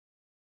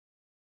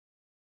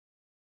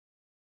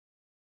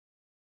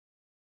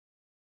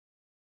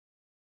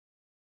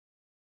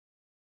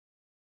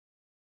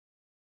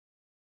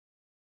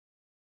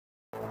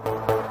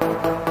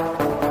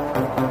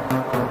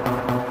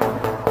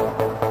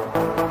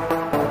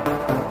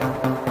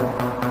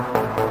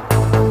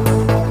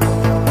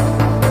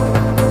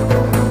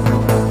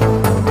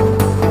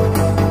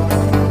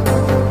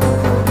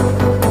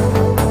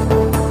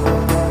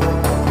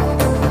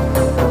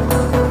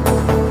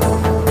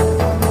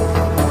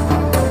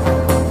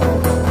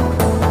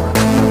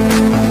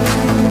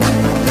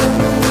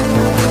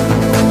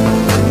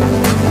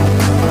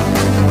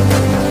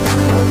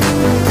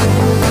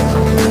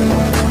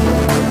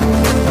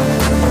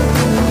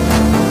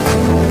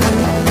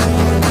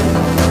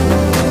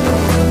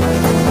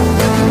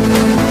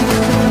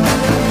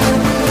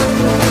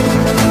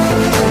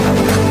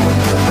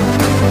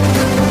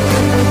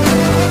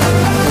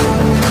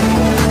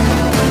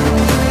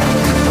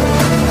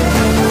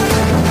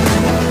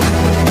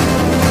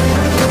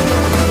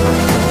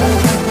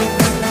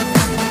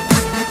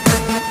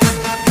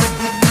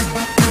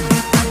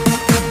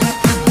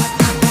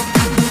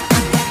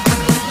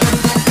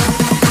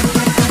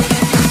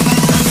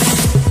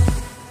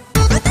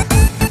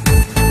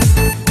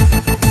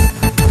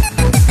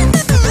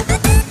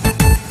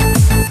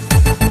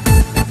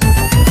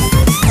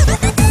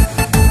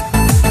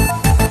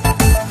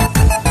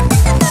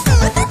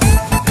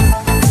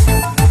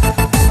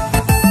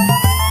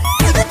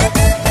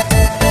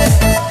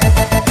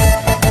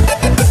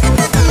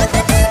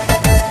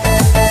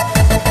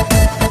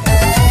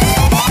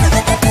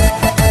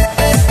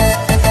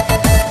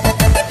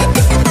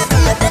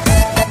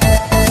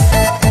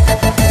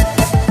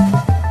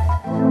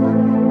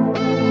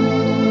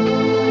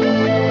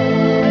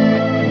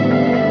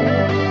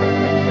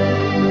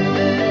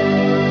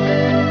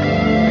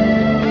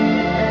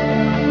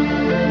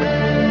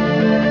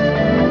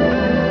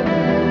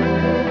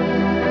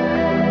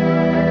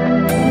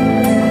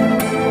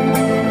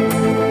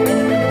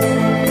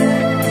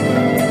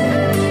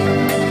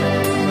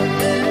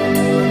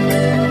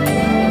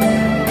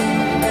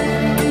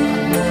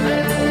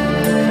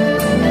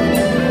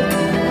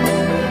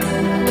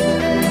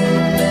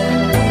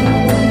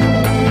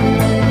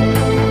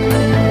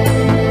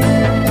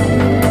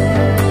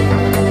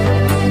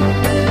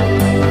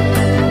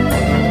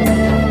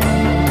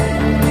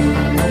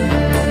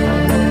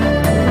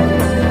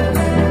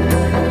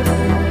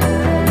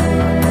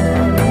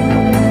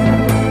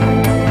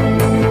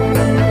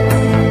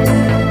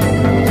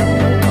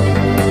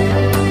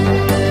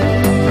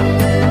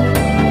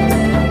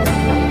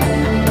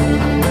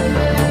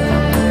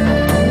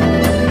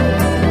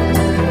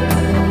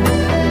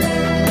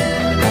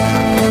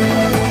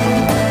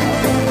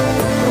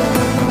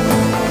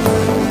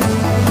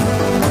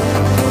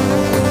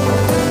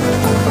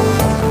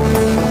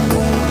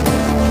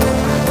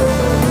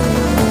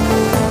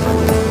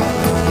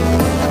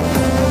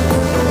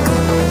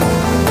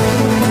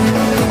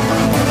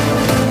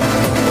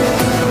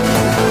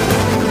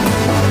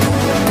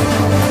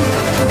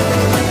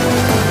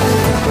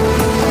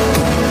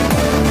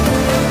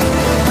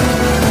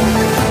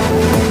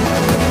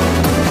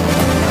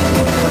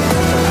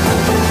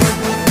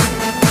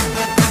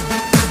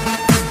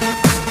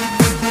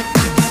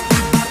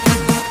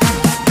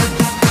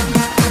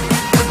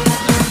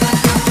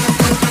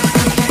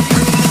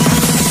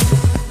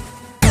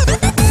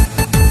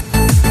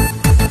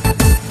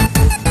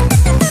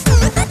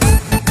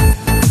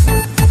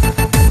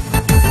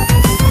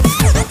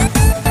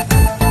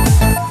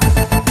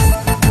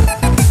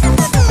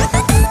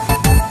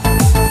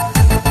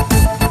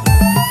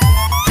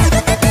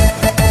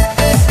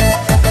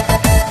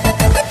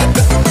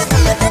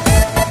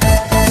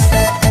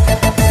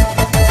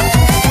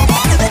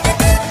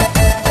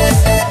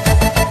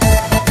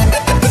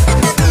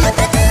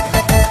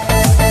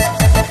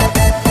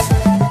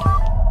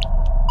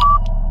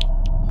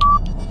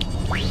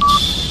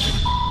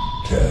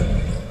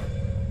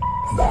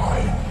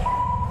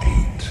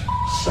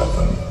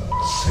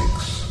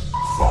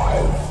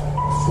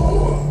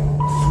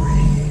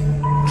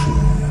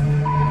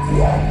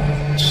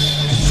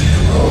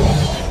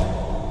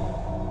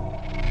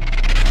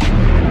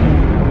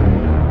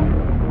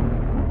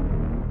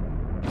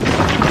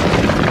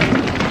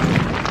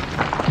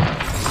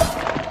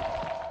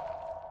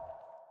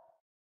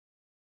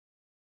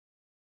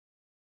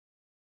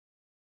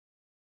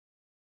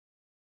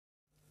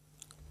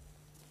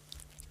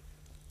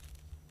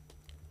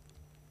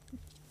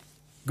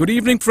Good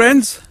evening,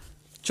 friends.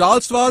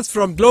 Charles Vaz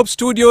from Globe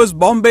Studios,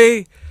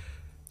 Bombay,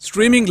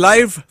 streaming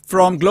live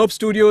from Globe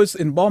Studios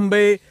in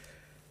Bombay,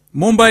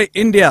 Mumbai,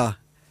 India.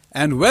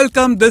 And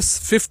welcome this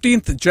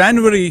 15th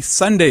January,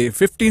 Sunday,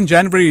 15th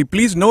January.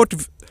 Please note,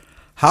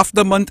 half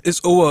the month is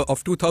over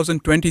of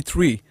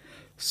 2023.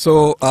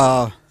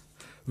 So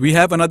we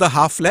have another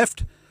half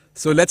left.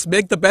 So let's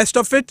make the best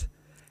of it.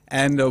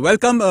 And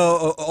welcome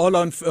all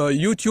on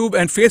YouTube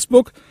and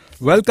Facebook.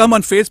 Welcome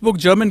on Facebook,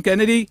 German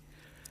Kennedy.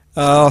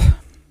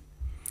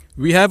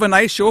 We have a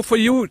nice show for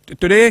you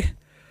today.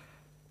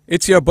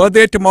 It's your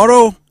birthday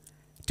tomorrow.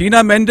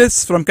 Tina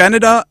Mendes from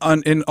Canada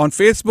on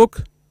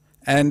Facebook,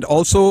 and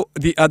also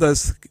the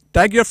others.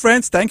 Tag your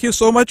friends. Thank you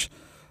so much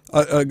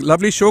a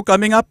lovely show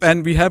coming up,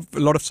 and we have a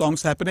lot of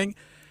songs happening.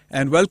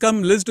 And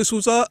welcome Liz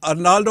D'Souza,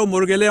 Arnaldo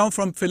Murgeleon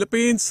from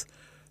Philippines,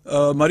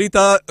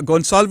 Marita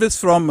Gonçalves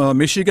from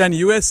Michigan,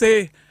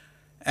 USA,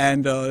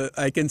 and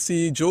I can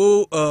see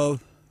Joe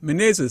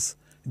Menezes,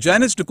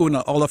 Janice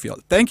Ducuna, all of y'all.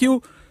 Thank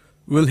you.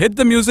 We'll hit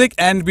the music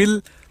and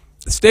we'll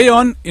stay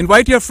on.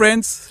 Invite your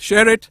friends,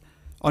 share it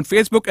on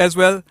Facebook as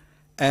well,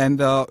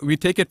 and we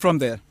take it from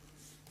there.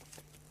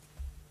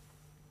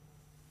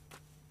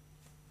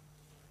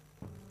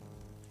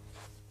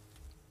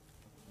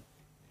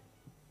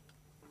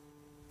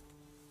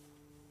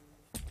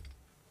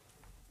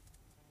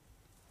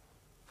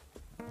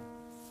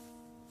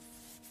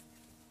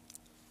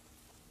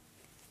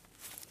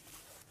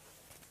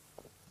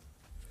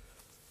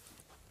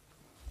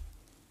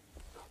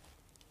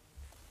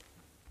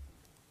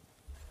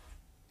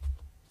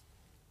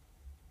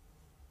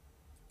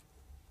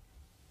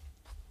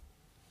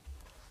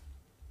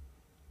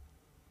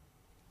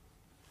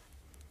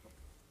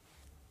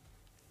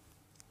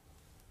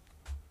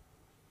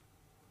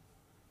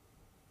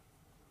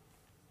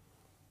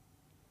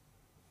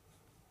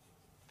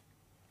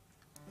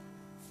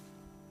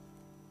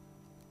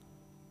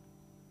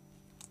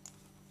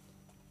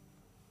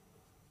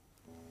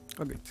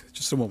 Okay,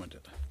 just a moment.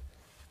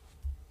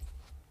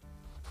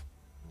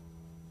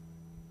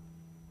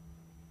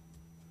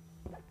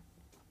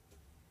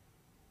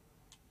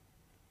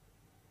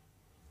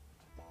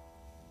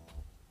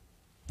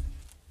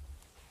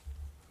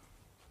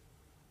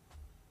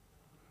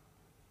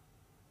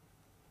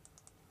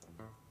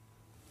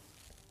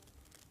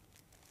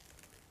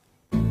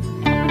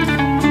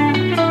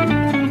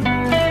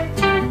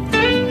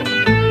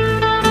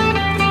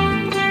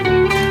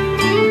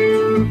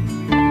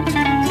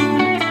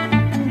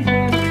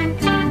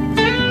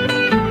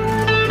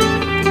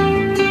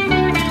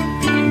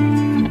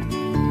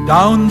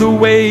 Down the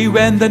way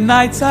when the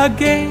nights are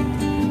gay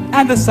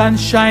and the sun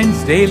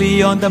shines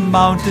daily on the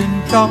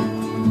mountain top,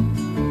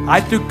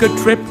 I took a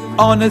trip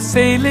on a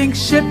sailing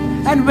ship,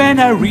 and when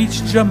I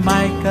reached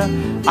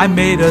Jamaica I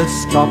made a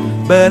stop.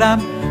 But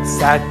I'm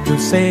sad to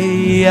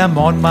say I'm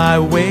on my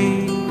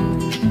way,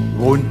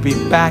 won't be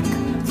back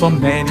for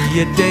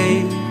many a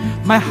day.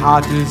 My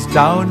heart is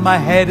down, my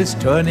head is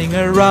turning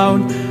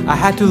around. I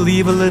had to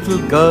leave a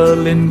little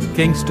girl in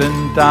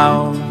Kingston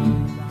town.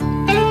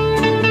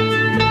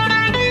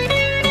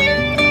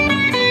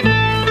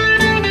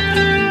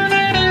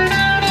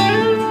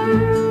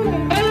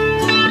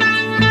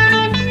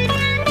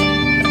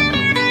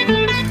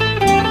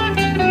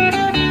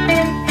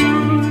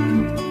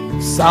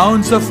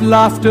 Sounds of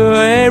laughter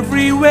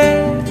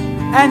everywhere,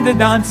 and the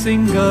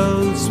dancing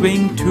girls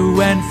swing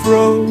to and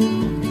fro.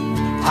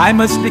 I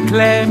must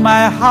declare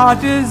my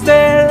heart is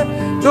there,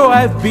 though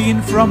I've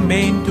been from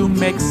Maine to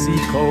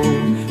Mexico.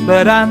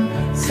 But I'm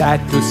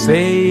sad to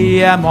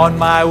say I'm on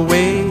my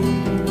way,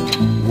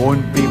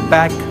 won't be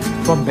back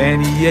for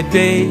many a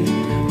day.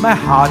 My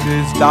heart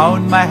is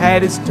down, my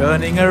head is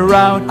turning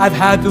around. I've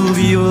had to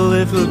leave a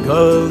little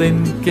girl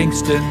in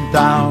Kingston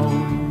town.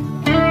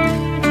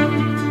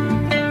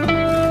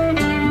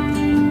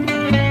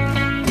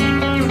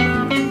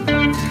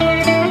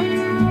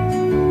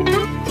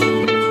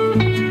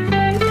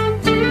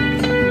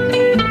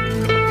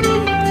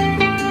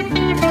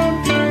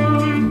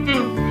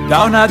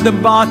 Down at the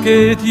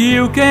market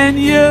you can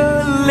hear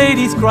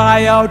ladies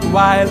cry out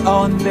while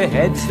on their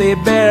heads they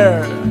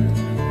bear.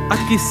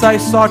 Akisai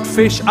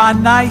swordfish are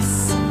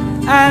nice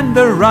and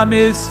the rum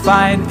is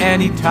fine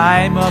any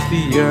time of the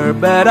year.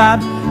 But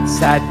I'm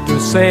sad to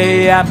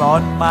say I'm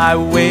on my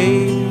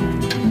way,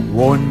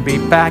 won't be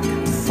back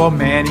for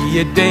many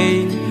a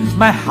day.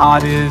 My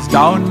heart is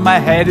down, my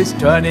head is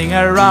turning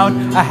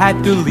around. I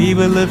had to leave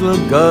a little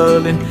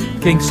girl in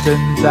Kingston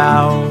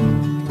town.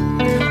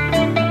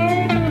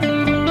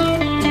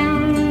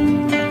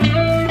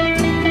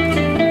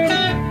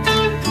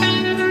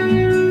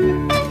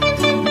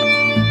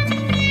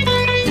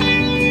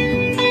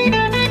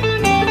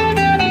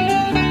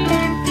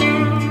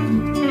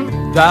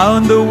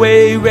 Down the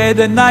way where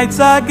the nights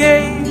are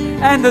gay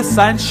and the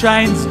sun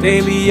shines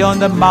daily on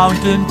the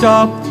mountain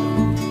top,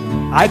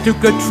 I took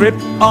a trip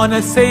on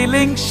a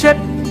sailing ship,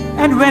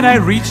 and when I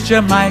reached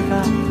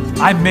Jamaica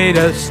I made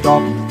a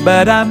stop.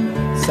 But I'm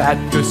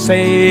sad to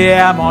say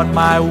I'm on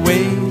my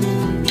way,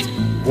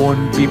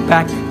 won't be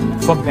back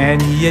for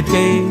many a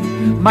day.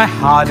 My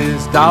heart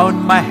is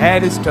down, my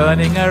head is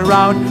turning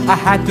around. I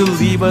had to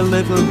leave a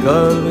little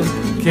girl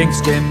in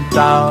Kingston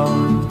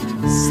town.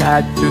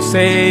 Sad to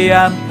say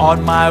I'm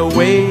on my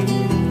way,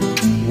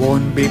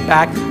 won't be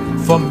back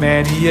for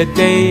many a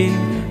day.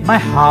 My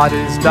heart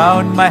is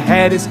down, my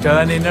head is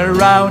turning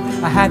around.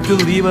 I had to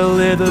leave a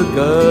little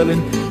girl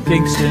in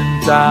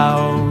Kingston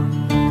town.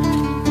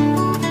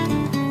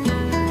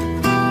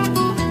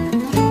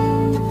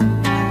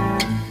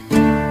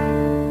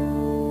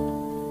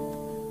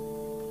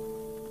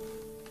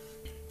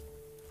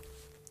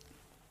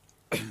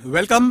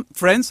 Welcome,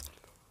 friends.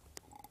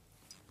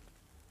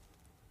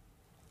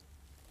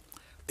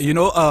 You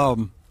know,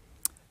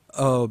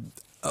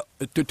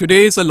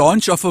 Today is a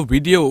launch of a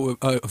video,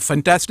 a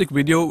fantastic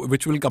video,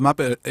 which will come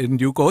up in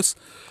due course,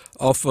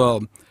 of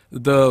a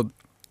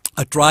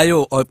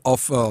trio of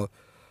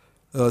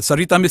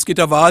Sarita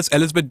Mesquita Vaz,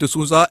 Elizabeth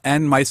D'Souza,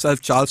 and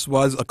myself, Charles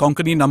Vaz, a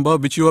Konkani number,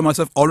 which you must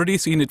have already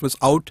seen. It was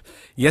out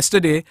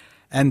yesterday,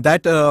 and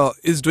that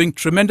is doing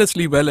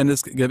tremendously well and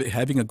is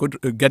having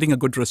getting a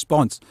good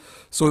response.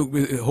 So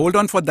hold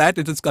on for that.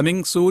 It is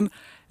coming soon.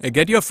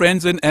 Get your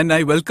friends in, and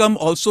I welcome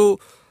also.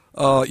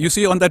 You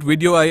see on that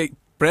video, I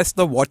press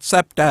the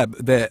WhatsApp tab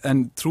there,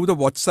 and through the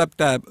WhatsApp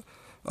tab,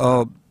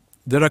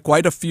 there are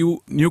quite a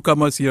few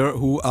newcomers here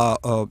who are,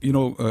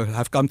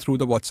 have come through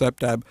the WhatsApp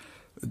tab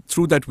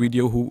through that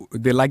video, who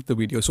they like the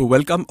video. So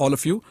welcome all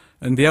of you,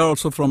 and they are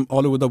also from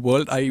all over the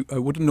world. I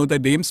wouldn't know their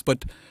names,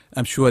 but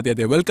I'm sure they're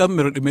there. Welcome,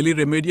 Millie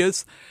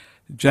Remedios,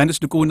 Janice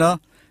Dukuna,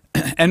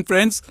 and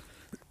friends.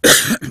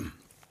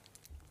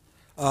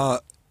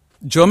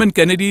 German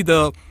Kennedy,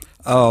 the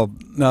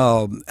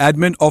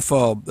admin of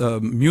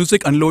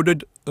Music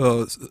Unloaded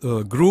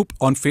group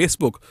on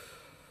Facebook.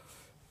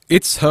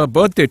 It's her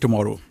birthday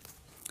tomorrow.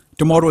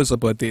 Tomorrow is her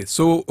birthday,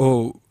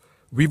 so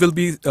we will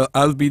be.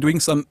 I'll be doing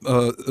some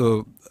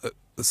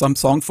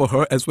song for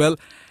her as well,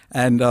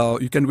 and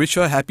you can wish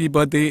her happy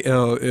birthday,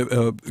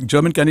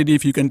 German Kennedy.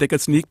 If you can take a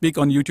sneak peek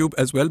on YouTube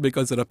as well,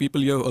 because there are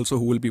people here also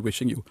who will be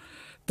wishing you.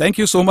 Thank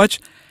you so much,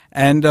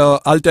 and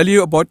I'll tell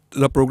you about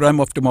the program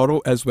of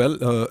tomorrow as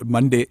well,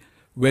 Monday,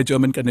 where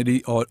German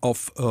Kennedy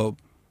of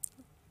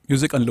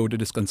Music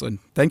Unloaded is concerned.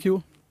 Thank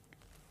you.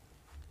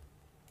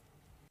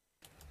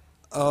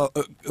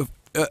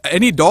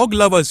 Any dog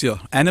lovers here?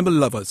 Animal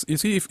lovers? You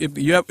see, if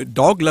you have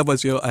dog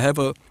lovers here, I have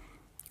a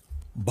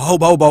bow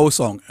bow bow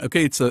song.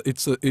 Okay, it's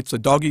a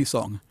doggy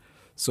song.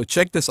 So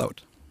check this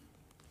out.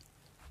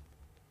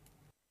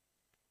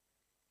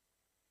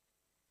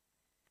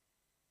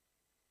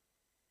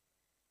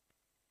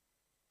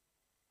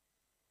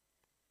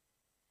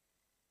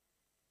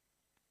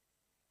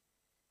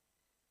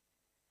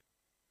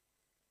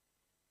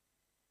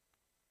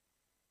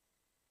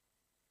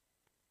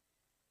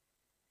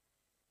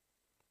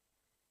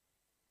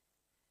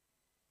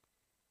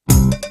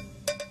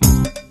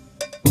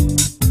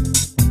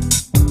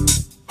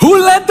 Who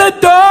let the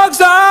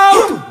dogs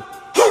out?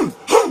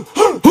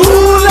 Who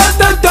let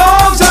the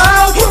dogs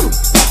out?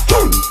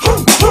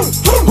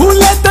 Who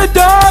let the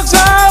dogs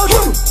out?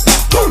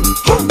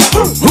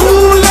 Who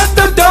let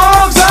the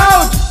dogs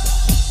out?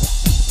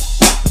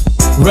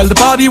 Well, the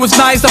party was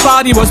nice, the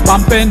party was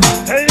pumping,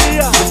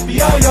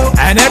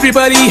 and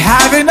everybody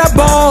having a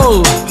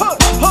ball.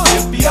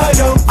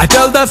 I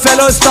tell the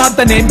fellows, start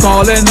the name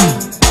calling,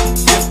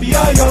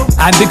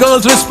 and the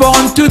girls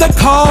respond to the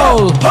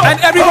call, and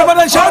everyone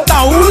will shout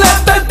now, who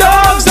let the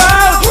dogs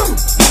out?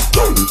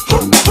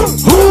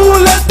 Who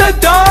let the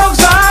dogs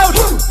out?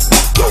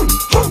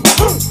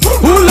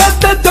 Who let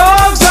the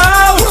dogs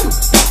out?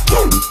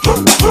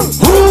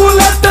 Who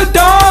let the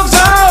dogs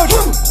out?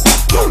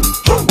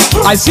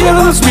 I see a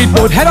little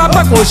speedboat head up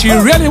back, oh, she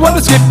really want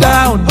to skip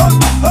down.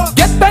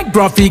 Get back,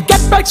 Gruffy,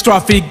 get back,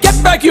 Struffy,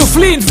 get back, you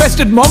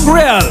flea-infested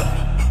mongrel.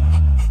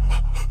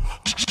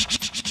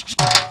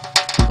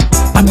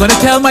 I'm gonna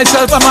tell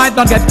myself I might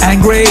not get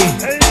angry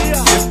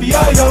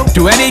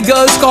to any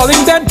girls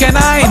calling them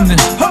canine.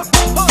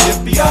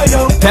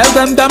 Tell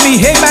them, dummy,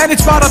 hey man,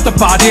 it's part of the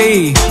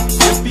party.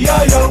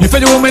 You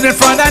feel a woman in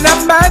front and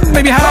a man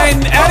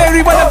behind, and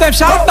every one of them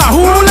shout now,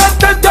 who let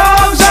the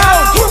dogs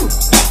out?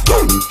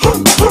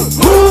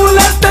 Who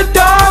let the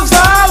dogs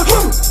out?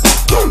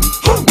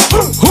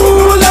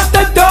 Who let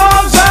the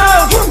dogs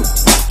out?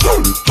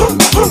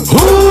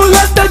 Who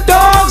let the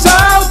dogs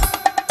out?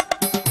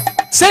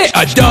 Say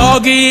a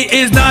doggy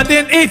is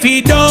nothing if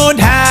he don't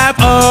have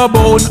a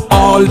bone.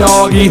 All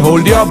doggy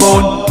hold your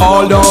bone,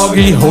 all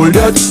doggy hold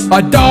it.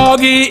 A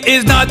doggy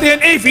is nothing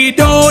if he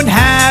don't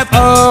have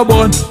a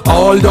bone.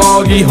 All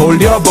doggy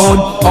hold your bone,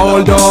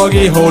 all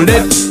doggy hold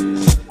it.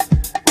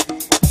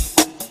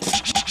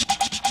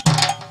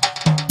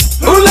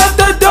 Who let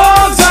the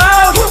dogs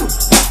out?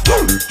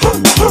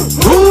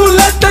 Who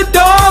let the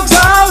dogs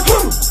out?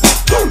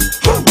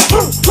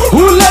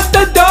 Who let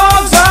the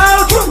dogs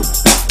out?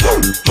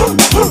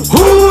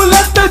 Who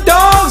let the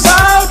dogs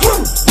out?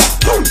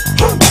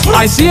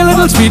 I see a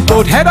little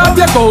speedboat head up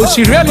your coast,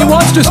 she really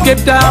wants to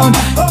skip down.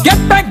 Get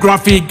back,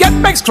 Gruffy,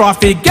 get back,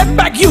 Struffy, get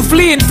back, you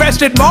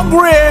flea-infested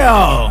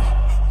mongrel.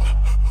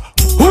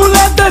 Who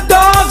let the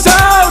dogs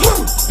out?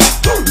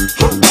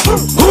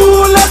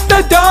 Who let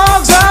the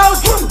dogs out?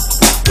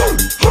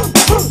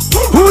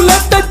 Who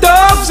let the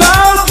dogs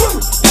out?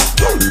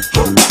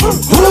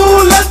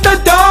 Who let the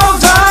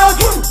dogs out?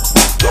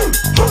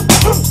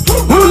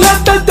 Who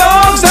let the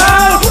dogs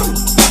out?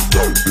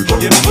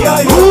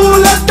 Who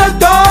let the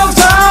dogs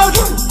out?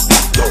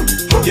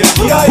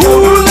 Who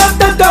let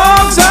the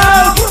dogs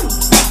out?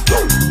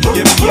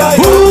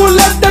 Who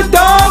let the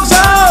dogs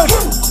out?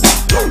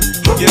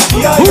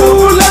 Who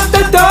let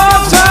the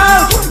dogs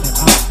out?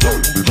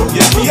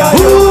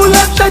 Who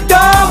let the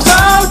dogs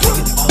out?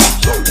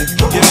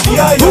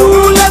 Who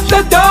let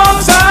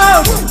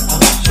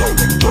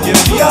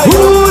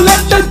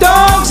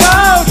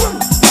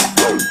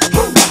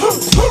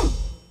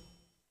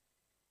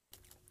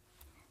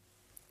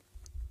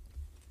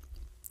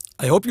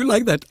hope you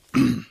like that.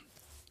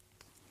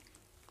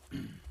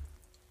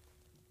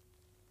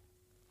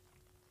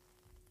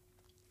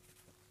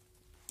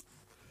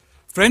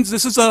 Friends,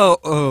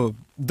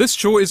 this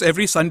show is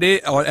every Sunday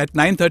or at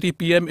 9:30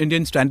 p.m.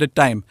 Indian Standard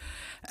Time,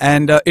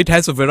 and it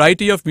has a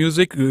variety of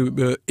music: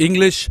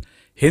 English,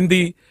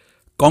 Hindi,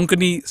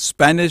 Konkani,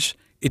 Spanish,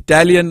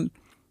 Italian,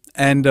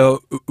 and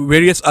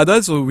various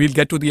others. So we'll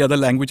get to the other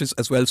languages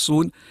as well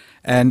soon,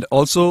 and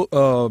also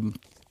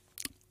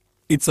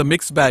it's a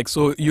mixed bag.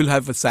 So you'll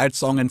have a sad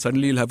song, and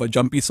suddenly you'll have a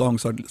jumpy song.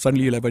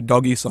 Suddenly you'll have a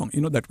doggy song.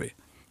 You know, that way.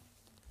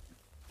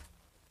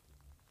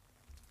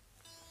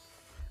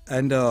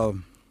 And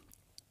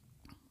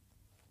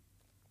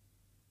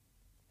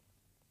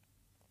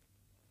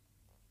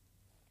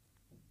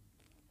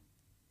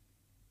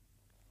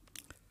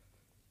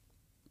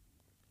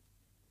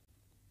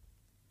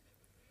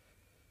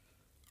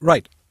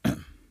right.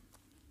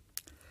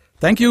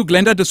 Thank you,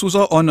 Glenda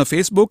D'Souza on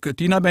Facebook,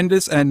 Tina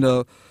Mendes, and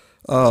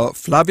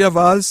Flavia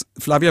Vaz.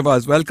 Flavia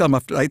Vaz, welcome.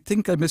 I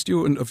think I missed you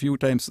a few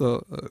times,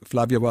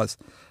 Flavia Vaz.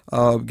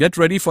 Get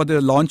ready for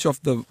the launch of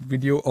the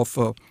video of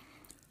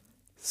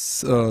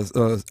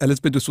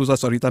Elizabeth D'Souza,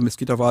 Sarita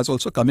Mesquita Vaz,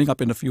 also coming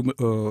up in a few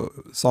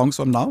songs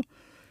from now.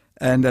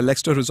 And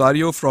Lexter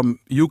Rosario from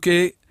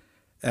UK,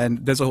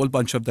 and there's a whole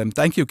bunch of them.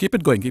 Thank you. Keep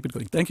it going. Keep it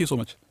going. Thank you so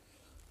much.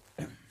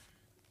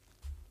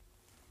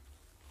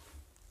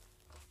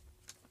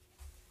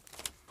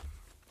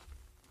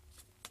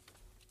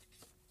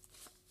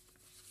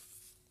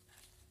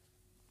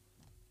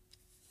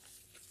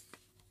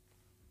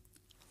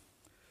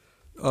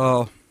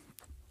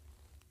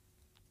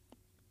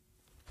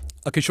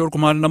 A Kishore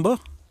Kumar number,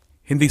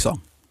 Hindi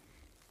song.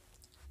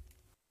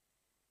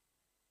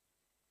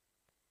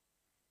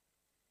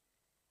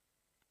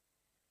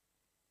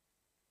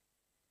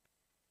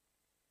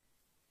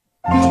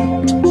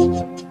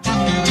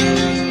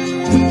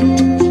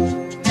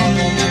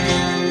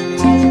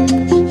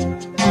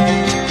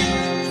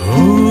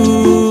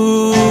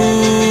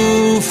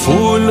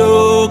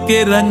 फूलों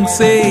के रंग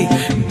से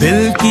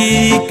दिल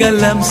की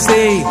कलम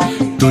से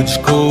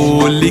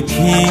तुझको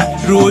लिखी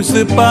रोज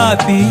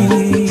पाती,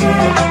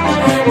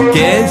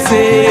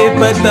 कैसे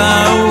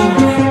बताऊं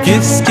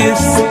किस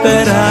किस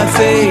तरह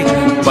से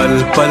पल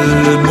पल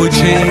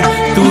मुझे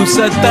तू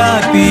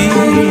सताती।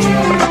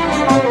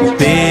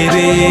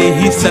 तेरे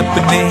ही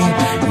सपने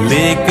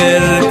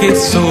लेकर के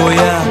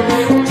सोया,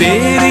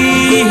 तेरी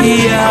ही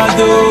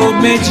यादों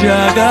में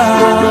जागा,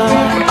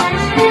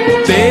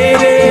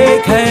 तेरे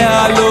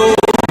ख्यालों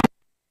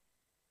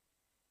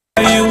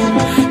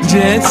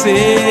जैसे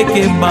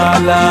के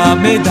माला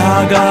में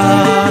धागा।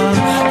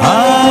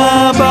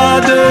 हाँ,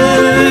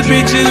 बादल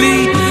बिजली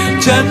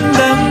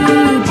चंदन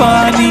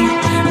पानी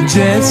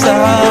जैसा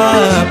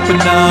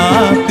अपना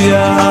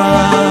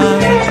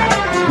प्यार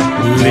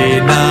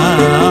लेना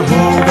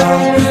होगा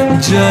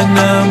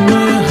जन्म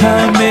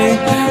हमें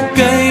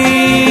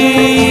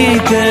कई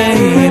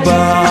कई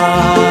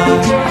बार।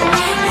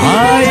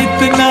 हाँ,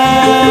 इतना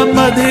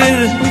मधुर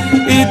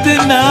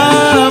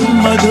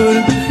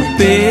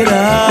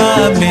तेरा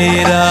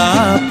मेरा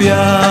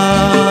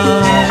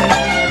प्यार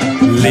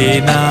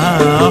लेना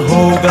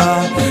होगा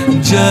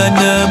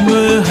जन्म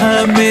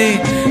हमें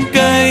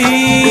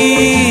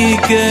कई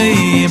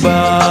कई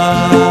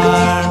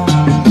बार।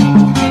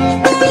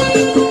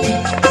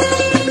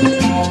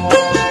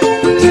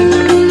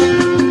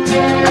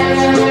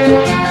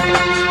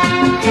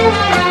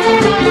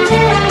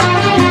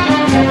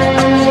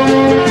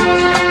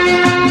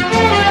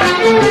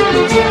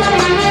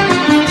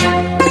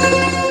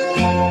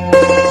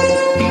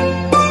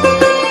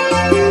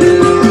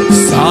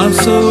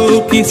 सांसों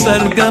की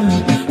सरगम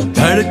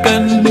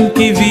धड़कन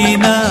की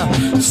वीणा,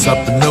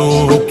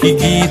 सपनों की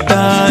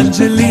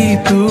गीतांजलि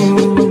तू।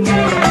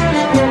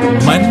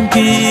 मन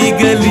की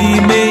गली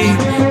में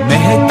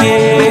महके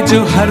जो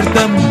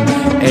हरदम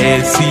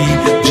ऐसी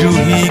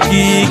जूही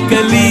की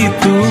कली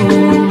तू।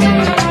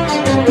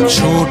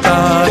 छोटा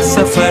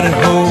सफर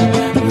हो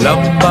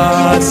लंबा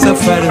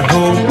सफर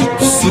हो,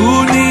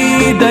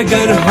 सूनी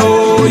डगर हो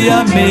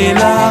या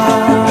मेला,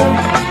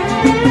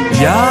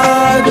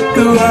 याद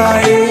तो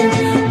आए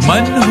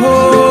मन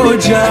हो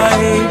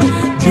जाए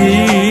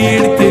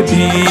भीड़ के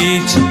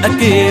बीच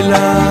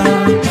अकेला।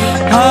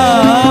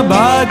 हाँ,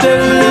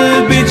 बादल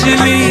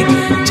बिजली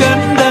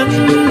चंदन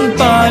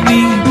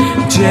पानी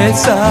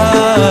जैसा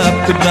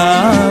अपना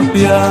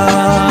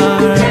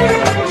प्यार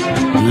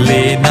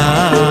लेना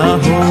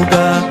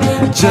होगा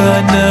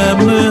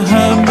जन्म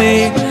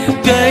हमें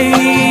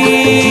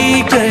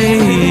कई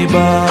कई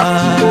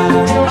बार।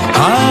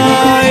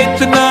 हाँ,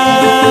 इतना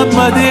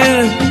मधुर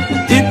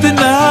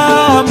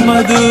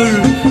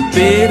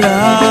तेरा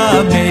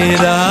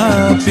मेरा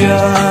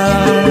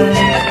प्यार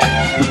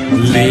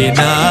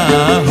लेना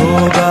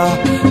होगा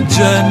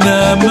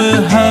जन्म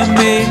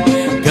हमें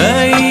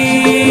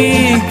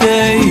कई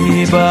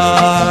कई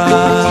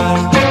बार।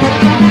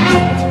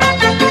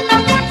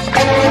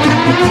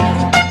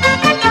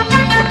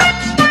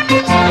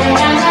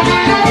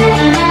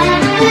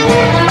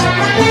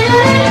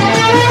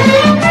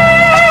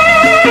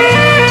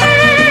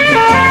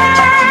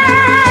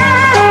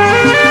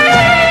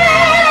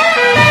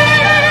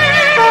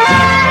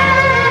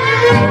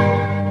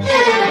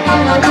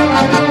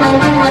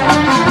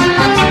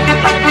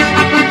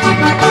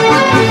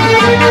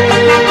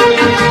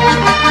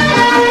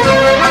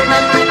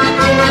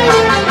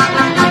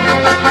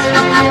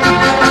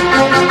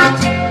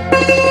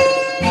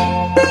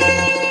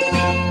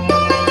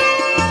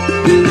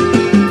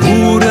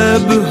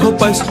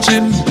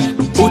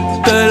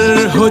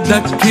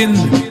 दक्षिण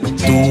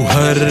तू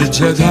हर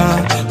जगह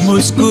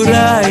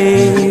मुस्कुराए,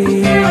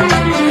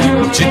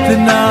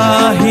 जितना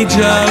ही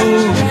जाऊं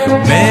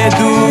मैं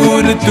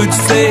दूर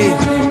तुझसे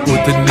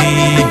उतनी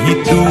ही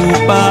तू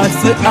पास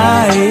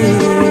आए।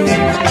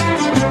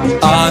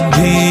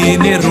 आंधी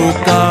ने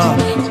रोका,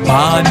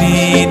 पानी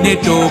ने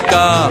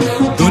टोका,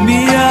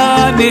 दुनिया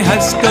ने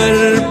हंसकर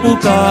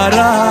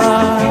पुकारा,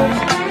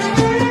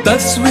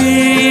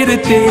 तस्वीर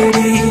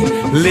तेरी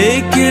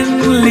लेकिन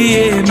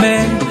लिए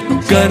मैं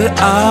कर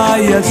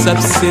आया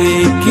सबसे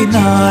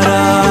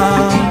किनारा।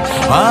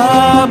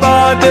 हाँ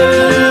बादल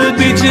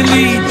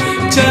बिजली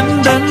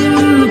चंदन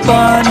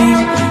पानी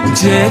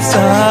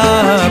जैसा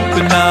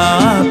अपना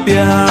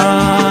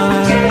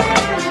प्यार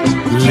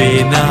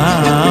लेना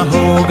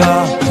होगा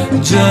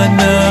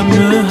जन्म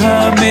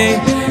हमें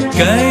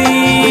कई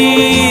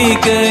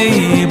कई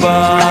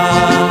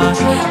बार।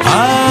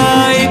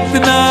 हाँ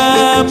इतना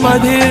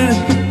मधुर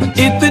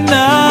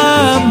इतना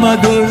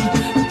मधुर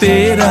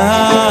तेरा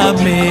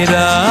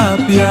मेरा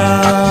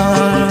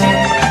प्यार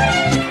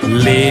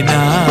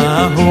लेना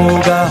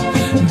होगा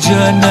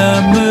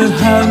जन्म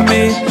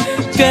हमें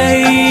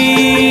कई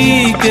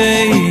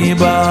कई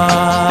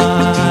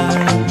बार,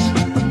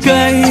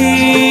 कई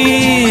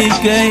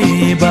कई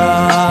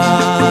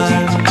बार,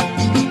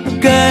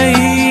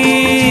 कई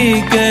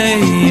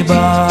कई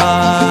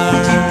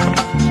बार,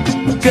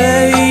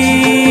 कई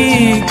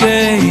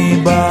कई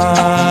बार।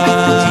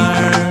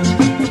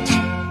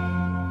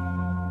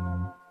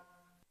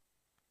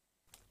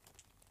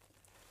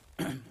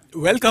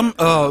 Welcome,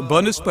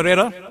 Bernice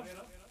Pereira,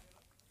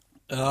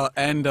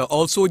 and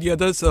also the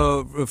others,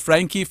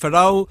 Frankie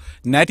Farao,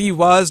 Natty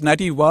Vaz,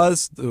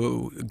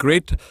 the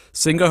great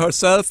singer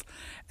herself,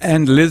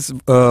 and Liz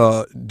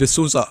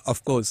D'Souza,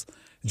 of course.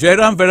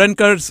 Jairam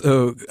Verankar,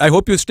 I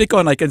hope you stick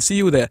on, I can see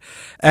you there.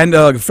 And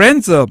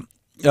friends,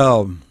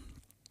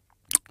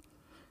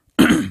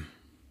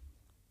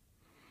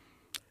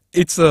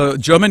 it's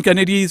German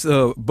Kennedy's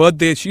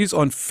birthday. She's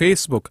on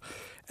Facebook,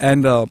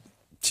 and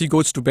she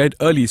goes to bed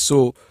early,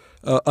 so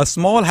a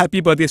small happy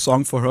birthday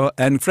song for her.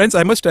 And friends,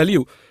 I must tell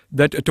you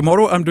that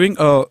tomorrow I'm doing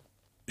a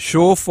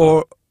show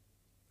for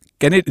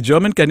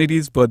German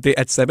Kennedy's birthday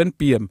at 7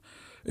 p.m.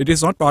 It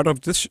is not part of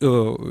this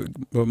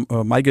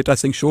My Guitar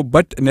Sings show,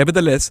 but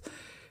nevertheless,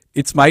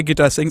 it's My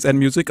Guitar Sings, and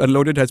Music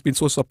Unloaded has been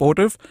so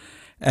supportive.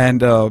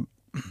 And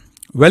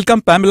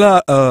welcome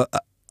Pamela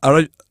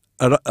Aranj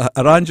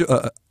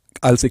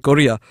Al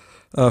Siqueira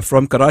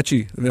from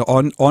Karachi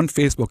on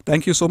Facebook.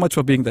 Thank you so much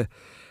for being there.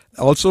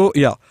 Also,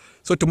 yeah.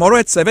 So tomorrow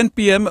at 7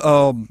 p.m.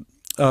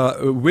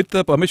 With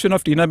the permission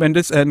of Tina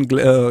Mendes and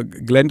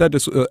Glenda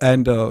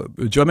and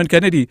German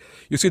Kennedy,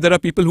 you see there are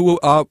people who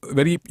are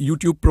very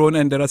YouTube prone,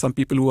 and there are some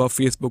people who are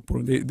Facebook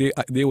prone.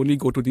 They only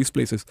go to these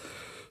places.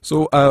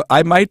 So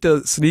I might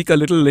sneak a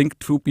little link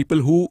to people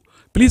who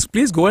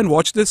please go and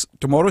watch this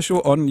tomorrow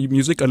show on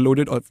Music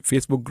Unloaded or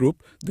Facebook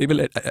group. They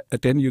will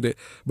attend you there.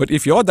 But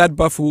if you're that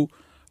buff who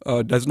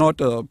does not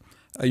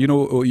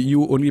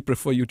you only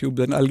prefer YouTube,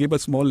 then I'll give a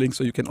small link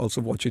so you can also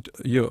watch it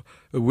here.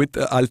 With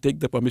I'll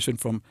take the permission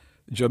from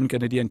German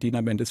Kennedy and Tina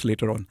Mendes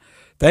later on.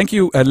 Thank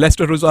you, and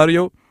Lester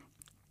Rosario.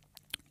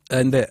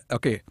 And there,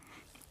 okay.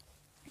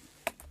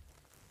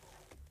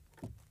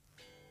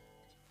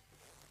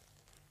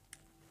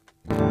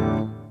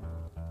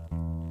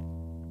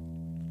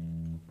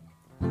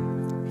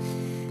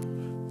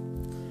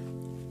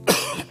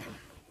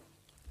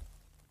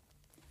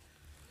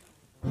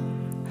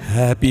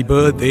 Happy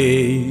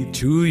birthday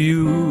to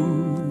you.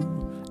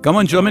 Come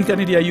on, German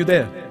Kennedy, are you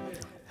there?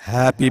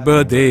 Happy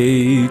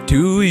birthday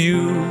to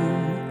you.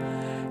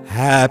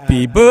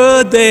 Happy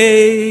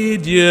birthday,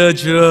 dear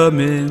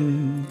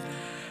German.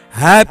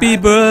 Happy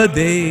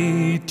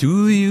birthday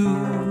to you.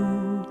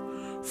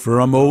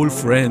 From old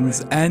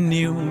friends and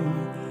new.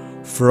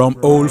 From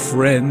old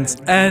friends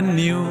and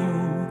new.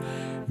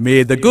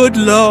 May the good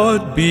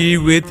Lord be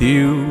with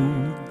you.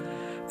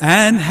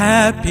 And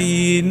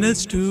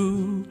happiness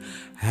too.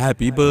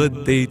 Happy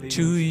birthday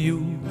to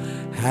you.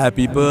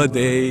 Happy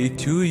birthday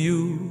to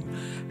you.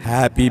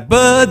 Happy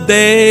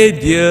birthday,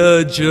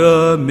 dear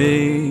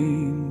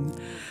Jermaine.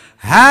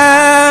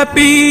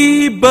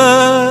 Happy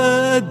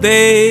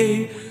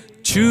birthday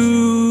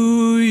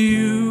to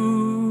you.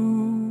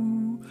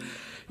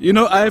 You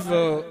know,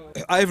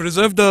 I've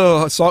reserved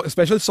the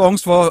special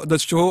songs for the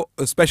show,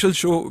 a special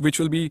show which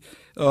will be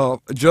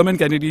German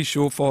Kennedy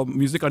show for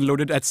Music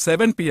Unloaded at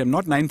 7 p.m.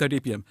 not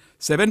 9:30 p.m.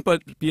 7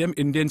 p.m.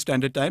 Indian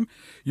Standard Time.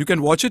 You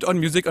can watch it on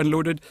Music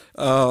Unloaded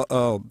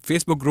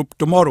Facebook group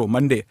tomorrow,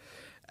 Monday.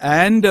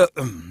 And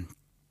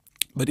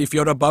but if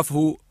you're a buff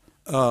who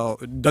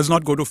does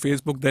not go to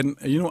Facebook, then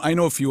I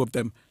know a few of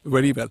them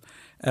very well.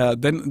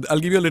 Then I'll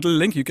give you a little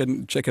link. You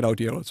can check it out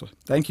here also.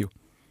 Thank you.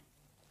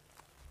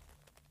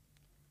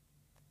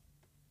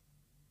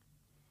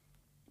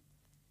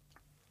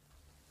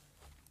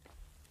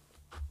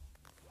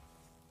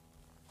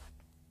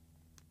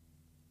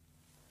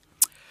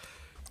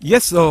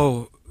 Yes,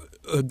 so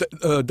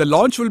the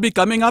launch will be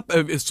coming up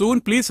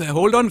soon. Please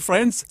hold on,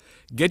 friends.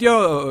 Get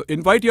your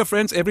invite your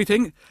friends.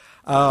 Everything.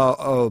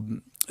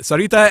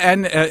 Sarita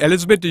and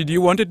Elizabeth, do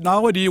you want it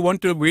now or do you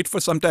want to wait for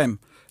some time?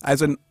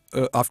 As in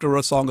after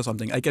a song or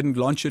something. I can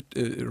launch it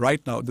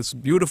right now. This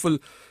beautiful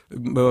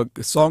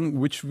song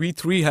which we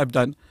three have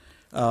done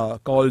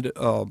called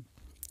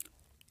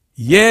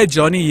Yeah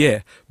Johnny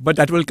Yeah. But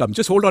that will come.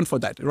 Just hold on for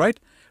that, right?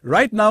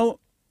 Right now,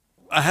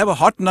 I have a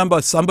hot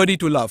number, Somebody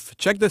to Love.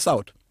 Check this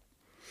out.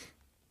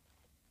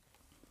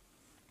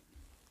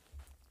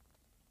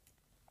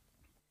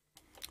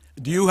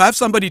 Do you have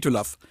somebody to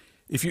love?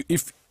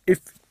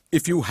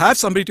 If you have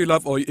somebody to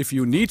love, or if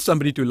you need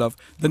somebody to love,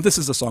 then this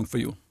is the song for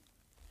you.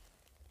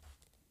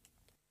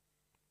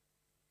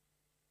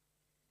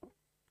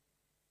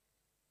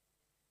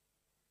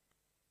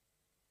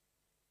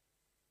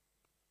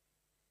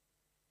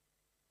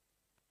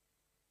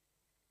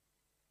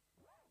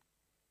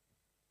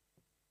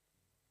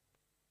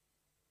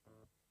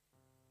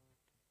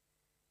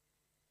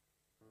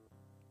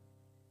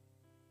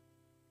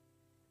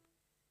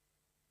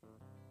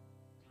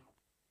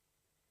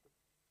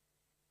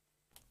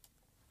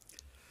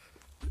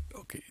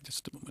 Okay,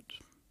 just a moment.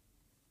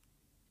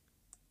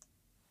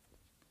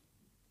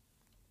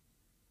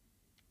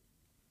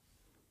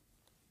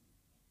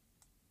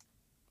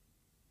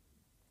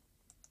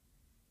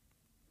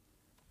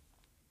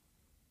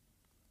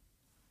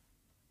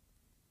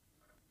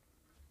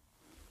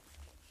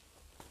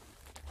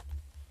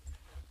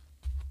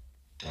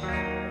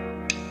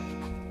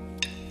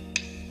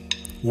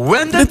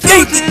 When the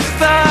truth is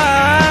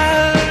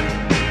found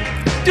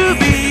to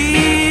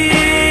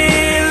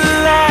be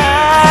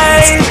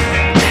lies,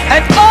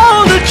 and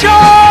all the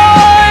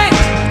joy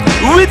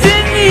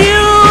within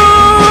you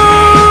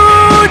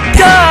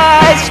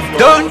dies.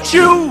 Don't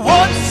you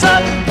want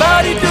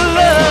somebody to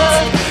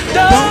love?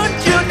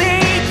 Don't you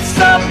need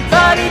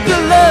somebody to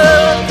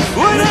love?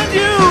 Wouldn't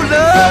you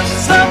love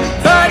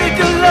somebody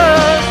to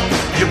love?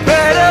 You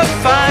better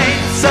find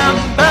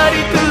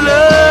somebody to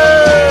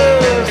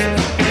love.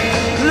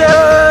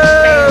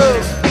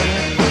 Love.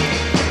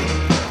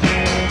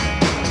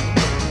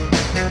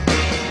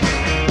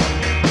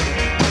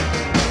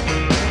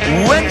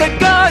 When the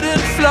garden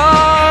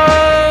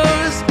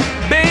flowers,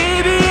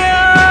 baby,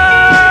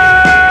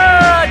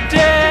 are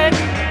dead.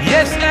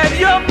 Yes, and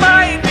your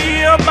mind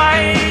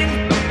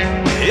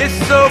is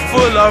so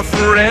full of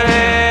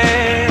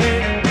red.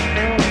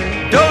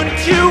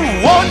 Don't you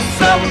want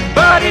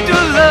somebody to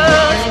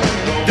love?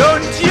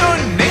 Don't you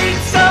need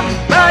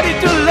somebody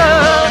to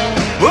love?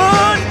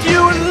 Won't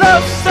you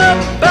love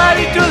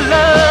somebody to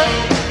love?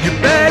 You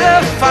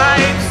better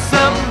find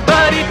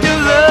somebody to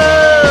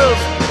love.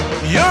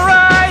 Your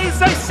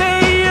eyes, I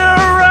say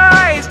your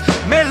eyes,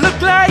 may look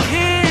like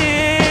his.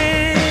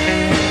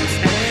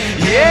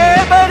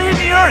 Yeah, but in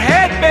your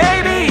head,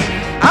 baby,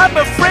 I'm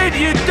afraid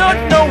you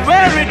don't know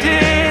where it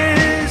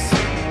is.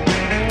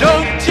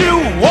 Don't you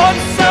want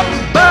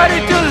somebody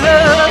to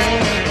love?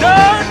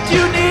 Don't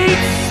you need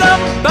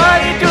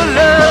somebody to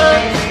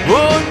love?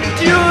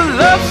 Won't you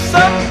love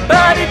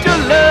somebody to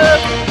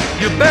love?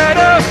 You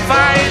better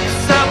find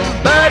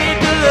somebody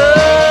to love.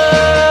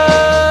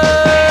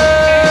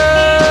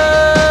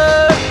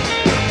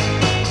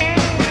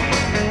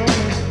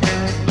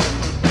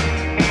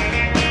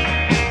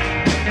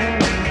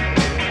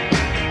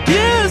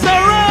 Tears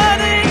are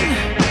running,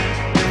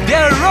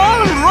 they're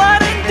all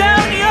running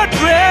down your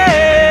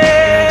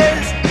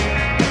dress.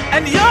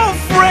 And your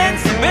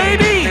friends,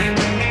 baby,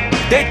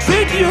 they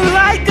treat you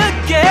like a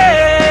guest.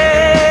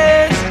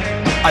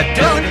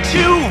 Don't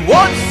you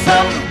want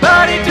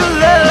somebody to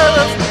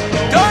love?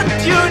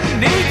 Don't you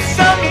need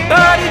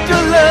somebody to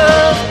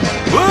love?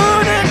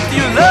 Wouldn't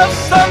you love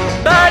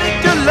somebody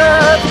to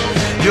love?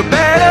 You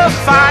better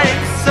find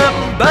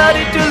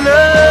somebody to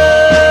love.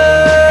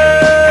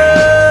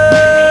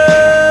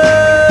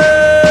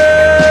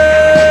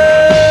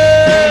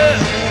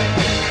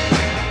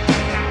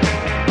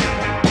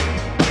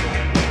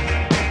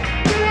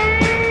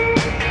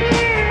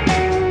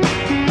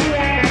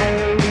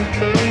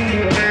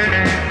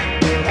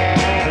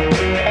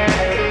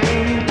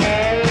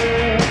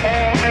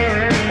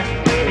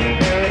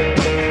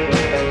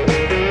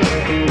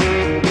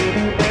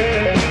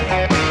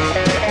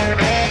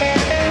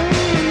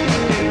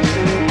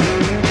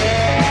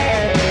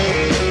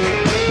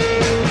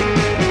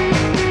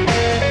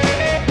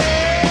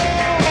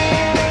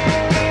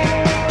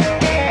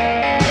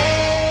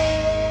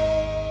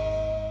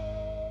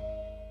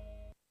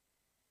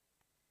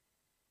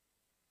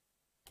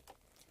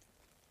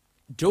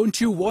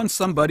 Don't you want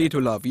somebody to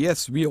love?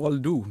 Yes, we all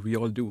do. We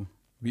all do.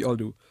 We all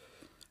do.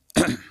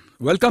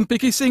 Welcome,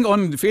 Picky Singh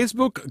on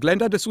Facebook,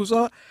 Glenda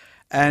D'Souza.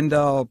 And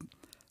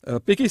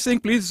Picky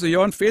Singh, please,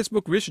 you're on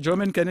Facebook. Wish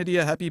German Kennedy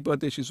a happy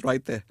birthday. She's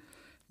right there.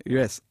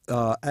 Yes.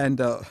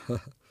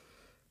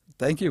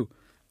 Thank you.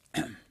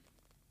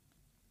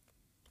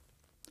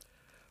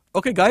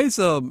 Okay, guys.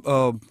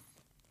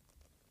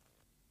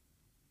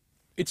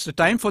 It's the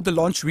time for the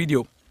launch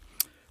video.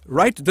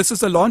 Right? This is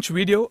the launch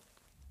video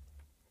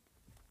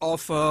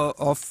of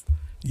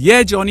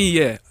Yeah Johnny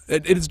Yeah.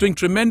 It is doing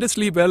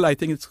tremendously well. I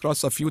think it's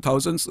crossed a few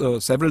thousands,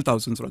 several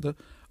thousands rather,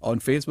 on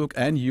Facebook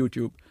and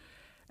YouTube.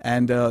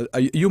 And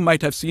you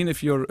might have seen,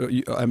 if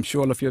I'm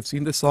sure all of you have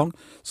seen this song.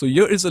 So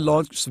here is a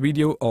launch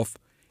video of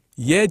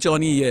Yeah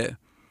Johnny Yeah,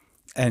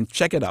 and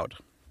check it out.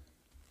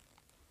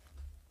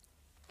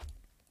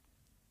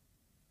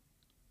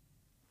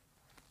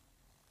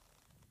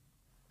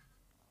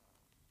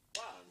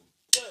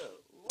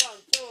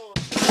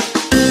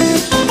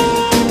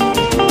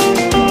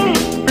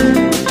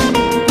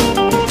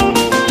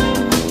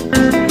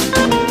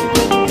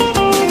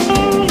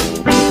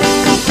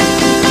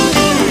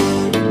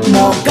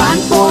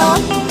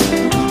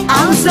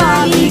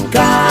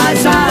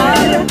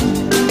 Casar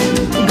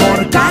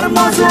Gorkar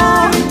mozo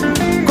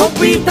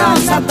Kopita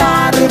sa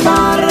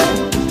tarbar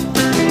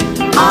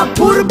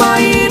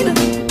Apurbain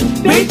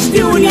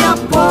Mectiunia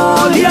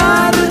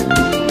poliar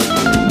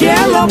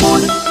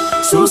Gelomun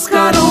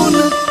Suskarun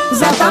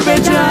Zata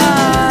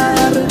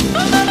bejar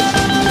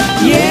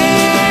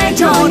Ye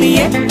Johnny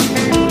ye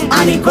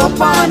Ani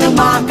kopan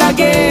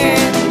makage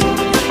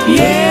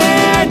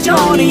Ye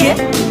Johnny ye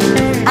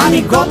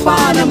Ani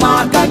kopan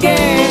makage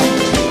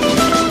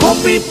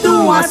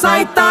Kopitu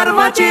asai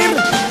tarvacir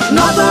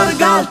Nodor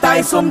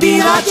galtai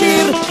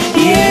somdiracir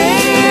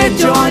Ye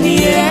Johnny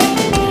ye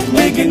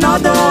Meg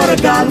nodor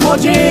gal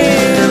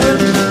mojir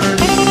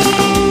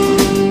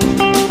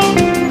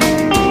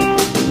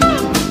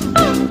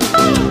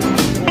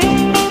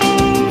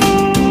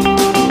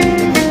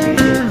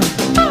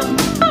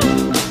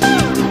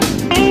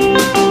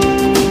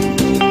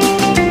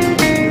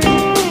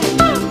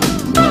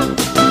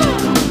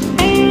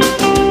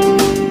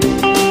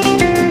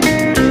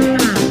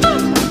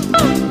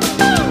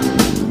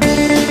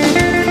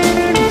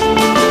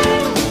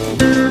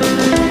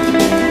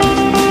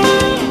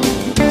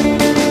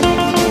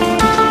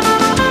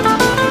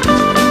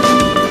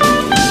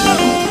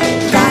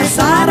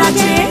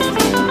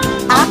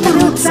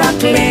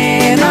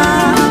Lena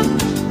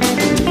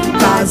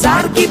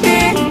Casar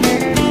kite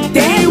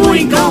Te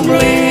uigam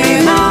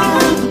Lena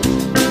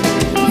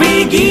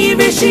Vegi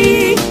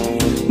veshi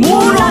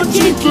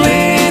Murochit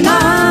Lena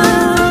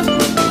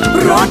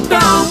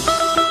Rota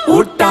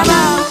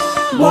Uttana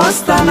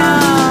Bostana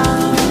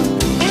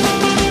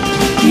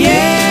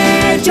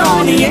Ye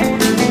Johnny ye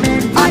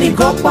Ani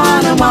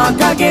kopan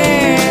makage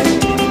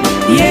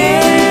Ye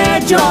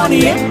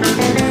Johnny ye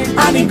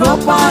Ani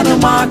kopan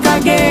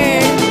makage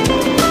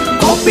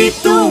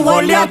Kopitu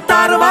volea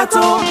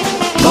tarvaco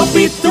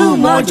Kopitu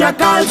moja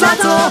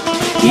calzaco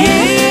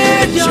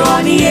Ye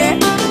Johnny ye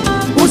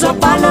Uso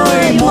palo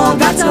e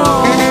mogaco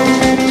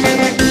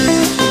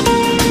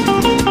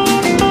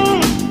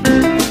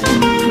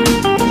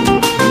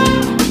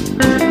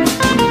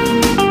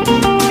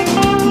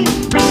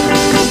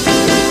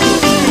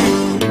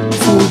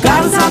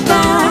Fugar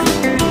zata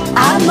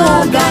Ano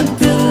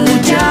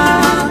gantuja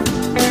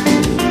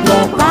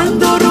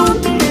Lopandoru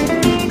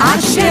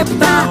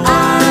Aștepta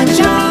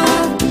Angea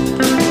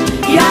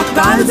Ia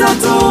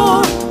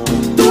calza-ți-o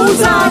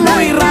Tuza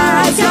lui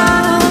raja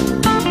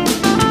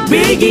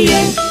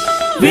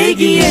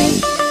Veghie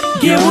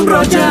Ghe un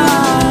roja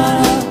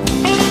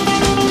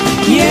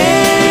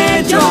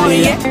Ye Johnny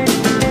ye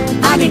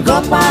Ani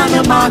gopan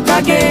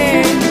makage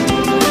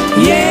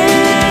Ye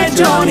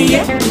Johnny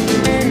ye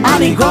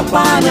Ani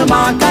gopan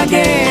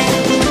makage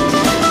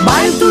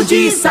Bail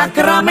tuji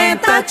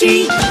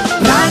sacramentaci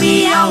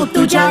Rani au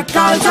tuja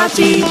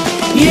calzaci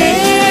Ye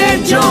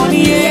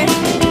Johnny ye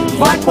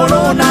Vai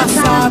polona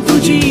sa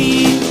tuji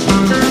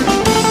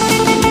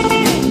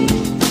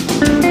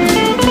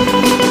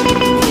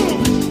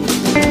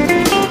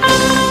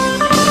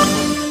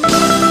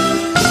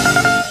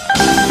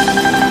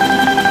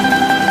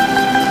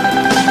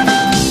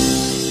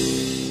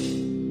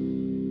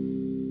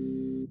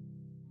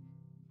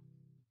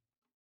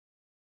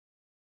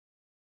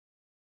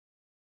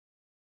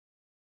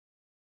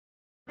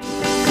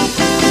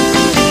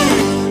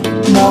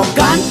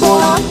Mogan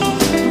pot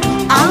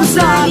Am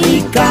sali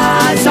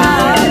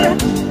casar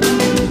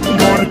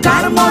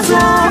Gorkar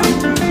mozo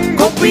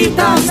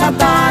Kopita sa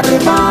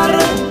tarbar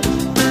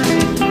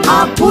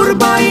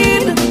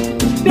Apurbain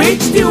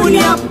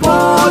Mectiunia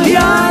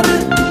poliar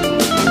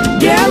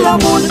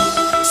Gelomun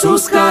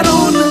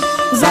Suskarun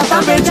Zata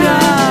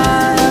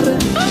bejar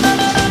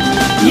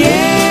Ye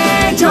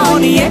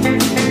Johnny ye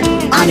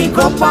Ani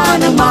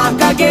kopan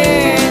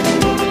makage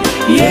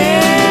Ye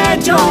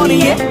Johnny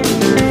ye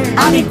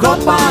Ani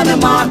kopan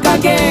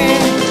makage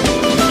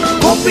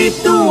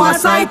Kopitu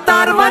asai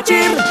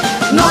tarvacir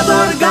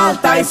Nodor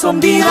galtai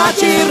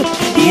somdiracir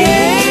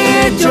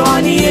Ye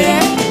Johnny ye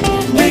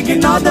Meg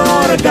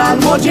nodor gal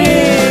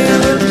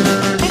mojir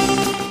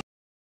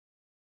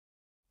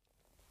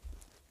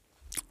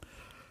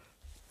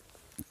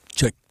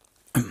Check.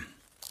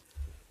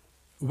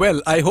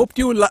 Well, I hope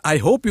you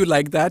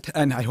like that,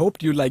 and I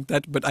hope you like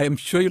that, but I am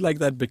sure you like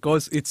that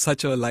because it's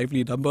such a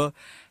lively number,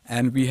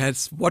 and we had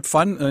what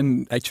fun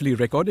in actually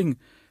recording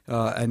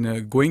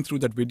and going through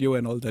that video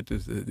and all that.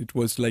 It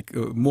was like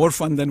more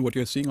fun than what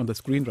you're seeing on the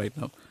screen right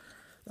now.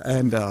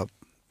 And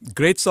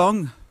great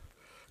song,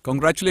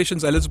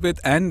 Congratulations, Elizabeth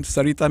and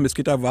Sarita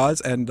Miskita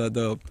Vaz, and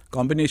the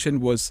combination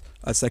was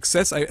a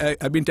success.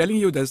 I've been telling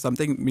you there's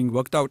something being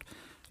worked out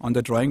on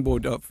the drawing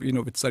board of,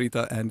 with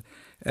Sarita and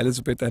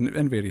Elizabeth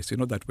and various,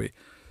 that way.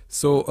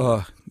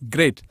 So,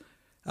 great.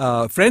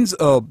 Friends,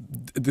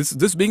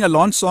 this being a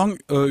launch song,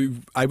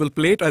 I will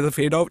play it as a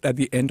fade out at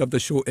the end of the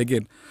show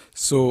again.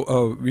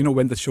 So,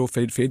 when the show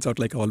fades out,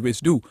 like I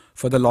always do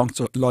for the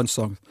launch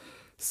song.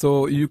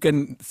 So you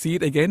can see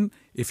it again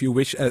if you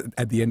wish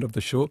at the end of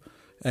the show.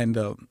 And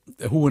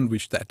who wouldn't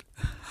wish that?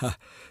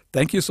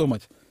 Thank you so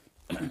much.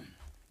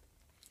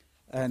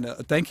 And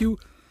thank you,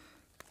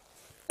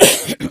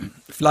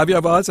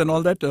 Flavia Vaz and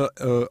all that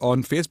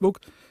on Facebook.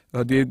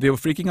 They were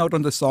freaking out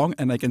on the song,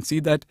 and I can see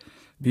that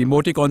the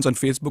emoticons on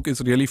Facebook is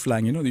really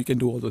flying. You can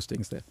do all those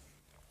things there.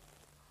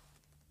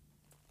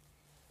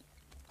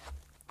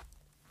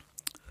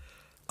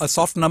 A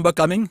soft number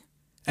coming.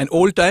 An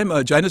old time.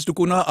 Jainas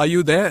Dukuna, are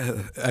you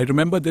there? I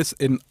remember this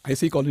in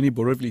IC Colony,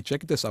 Borivali.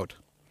 Check this out.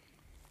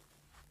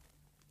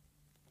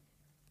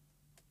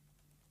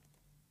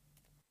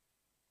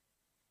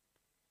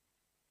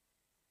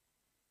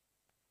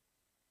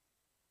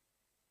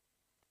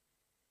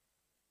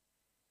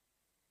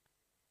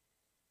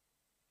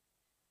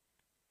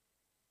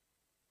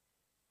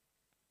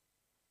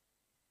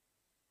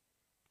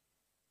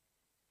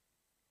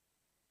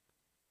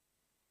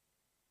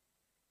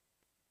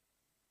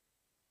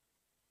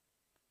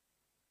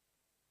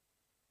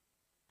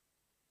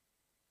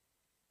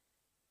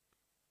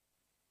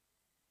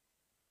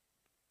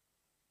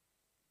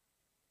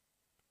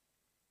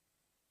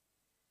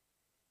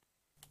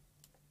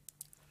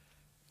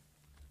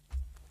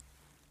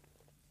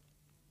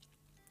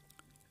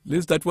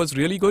 Liz, that was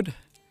really good.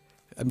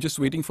 I'm just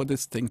waiting for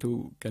this thing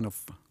to kind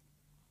of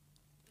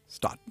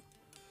start.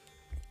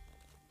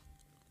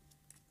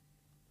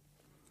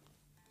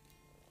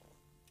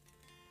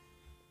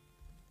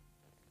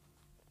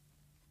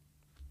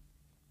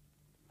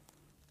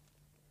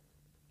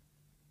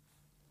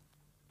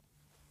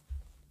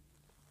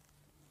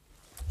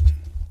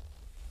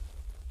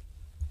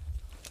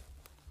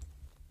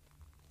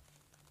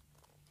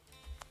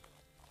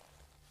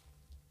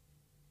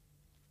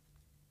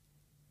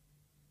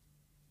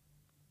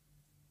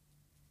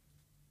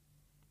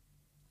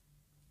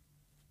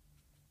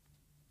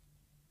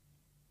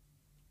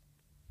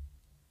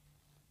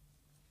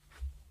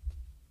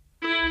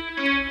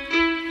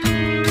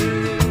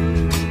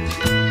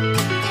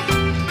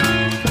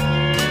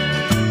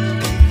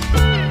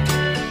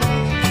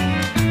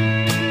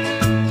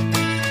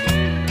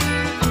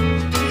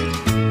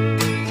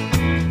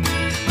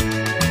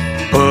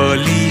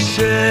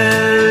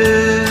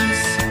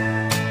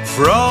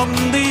 From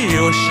the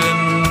ocean,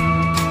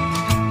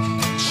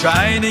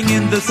 shining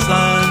in the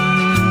sun,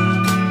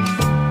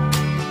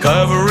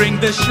 covering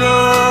the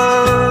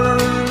shore.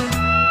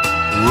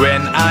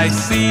 When I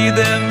see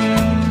them,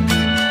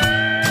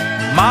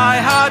 my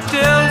heart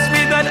tells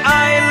me that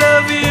I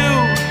love you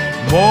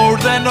more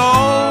than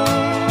all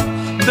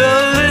the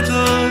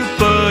little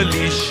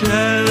pearly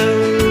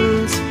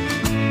shells.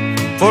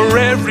 For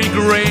every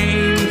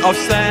grain of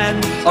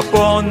sand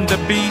upon the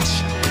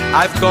beach,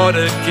 I've got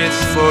a kiss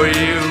for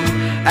you,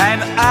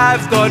 and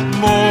I've got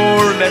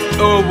more left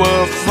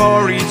over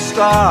for each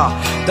star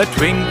that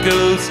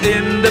twinkles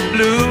in the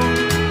blue.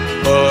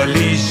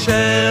 Pearly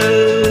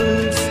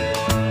shells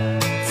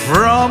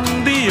from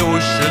the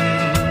ocean,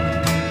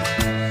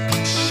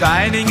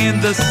 shining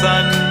in the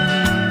sun,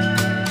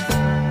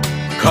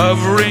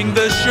 covering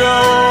the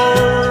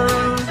shore.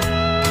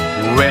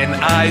 When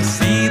I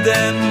see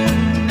them,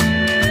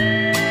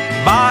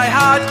 my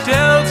heart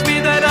tells me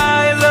that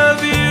I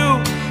love you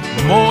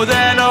more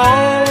than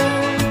all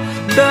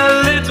the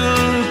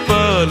little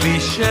pearly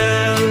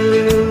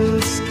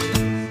shells.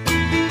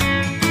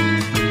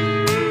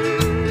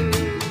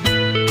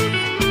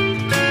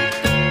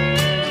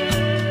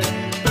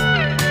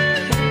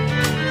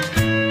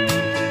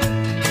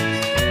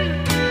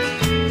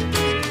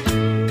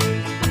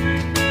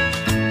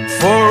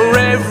 For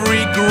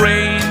every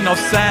grain of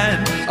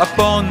sand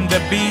upon the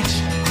beach,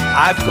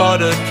 I've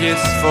got a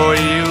kiss for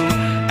you,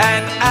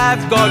 and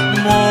I've got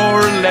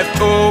more left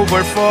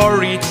over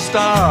for each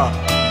star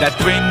that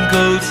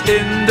twinkles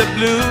in the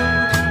blue.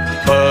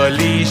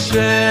 Pearly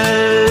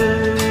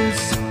shells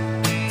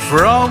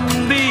from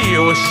the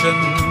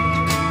ocean,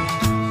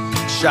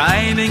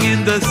 shining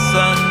in the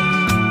sun,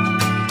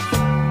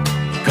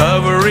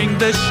 covering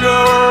the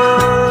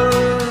shore.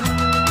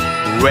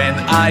 When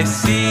I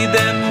see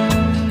them,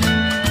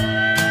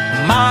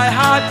 my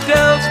heart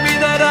tells me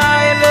that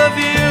I love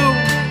you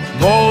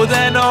more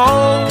than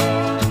all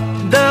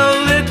the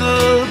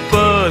little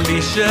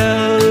pearly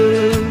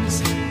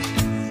shells.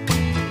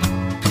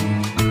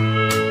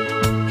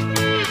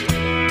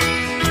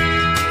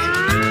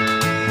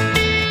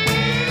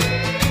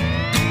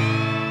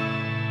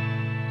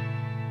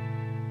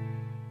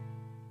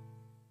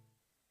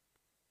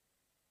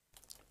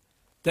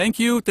 Thank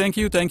you, thank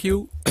you, thank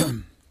you.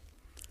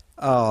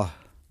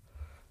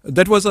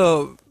 That was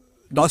a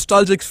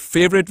nostalgic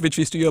favorite which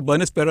is to your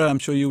Bernice Pera. I'm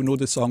sure you know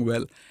this song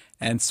well.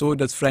 and so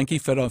does Frankie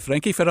Ferrand.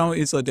 Frankie Ferrand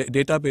is a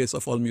database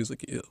of all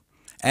music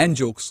and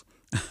jokes.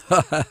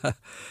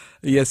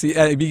 Yes,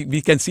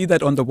 we can see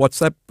that on the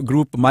WhatsApp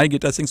group, My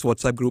Guitar Sings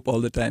WhatsApp group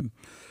all the time.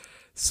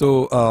 So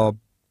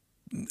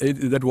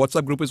that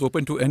WhatsApp group is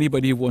open to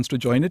anybody who wants to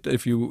join it,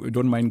 if you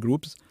don't mind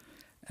groups,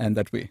 and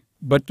that way.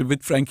 But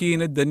with Frankie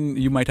in it, then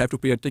you might have to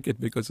pay a ticket,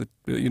 because it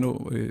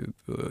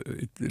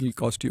will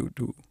cost you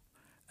to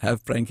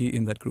have Frankie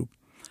in that group.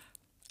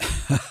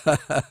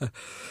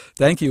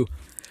 Thank you.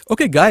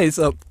 Okay, guys,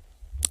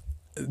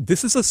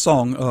 this is a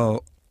song.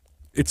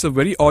 It's a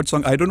very odd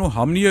song. I don't know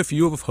how many of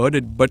you have heard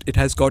it, but it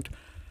has got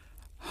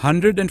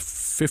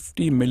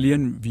 150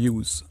 million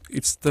views.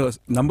 It's the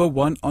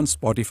 #1 on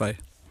Spotify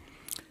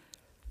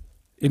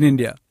in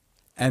India.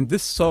 And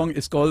this song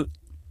is called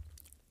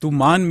Tu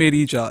Maan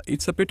Meri Ja.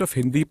 It's a bit of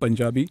Hindi,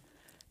 Punjabi,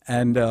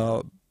 and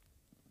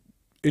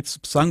it's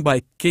sung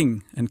by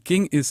King. And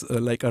King is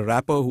like a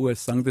rapper who has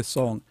sung this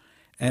song.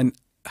 And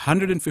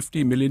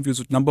 150 million views,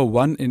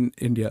 #1 in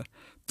India.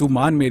 Tu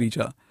Maan Meri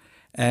Ja.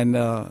 And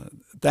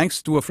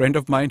thanks to a friend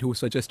of mine who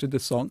suggested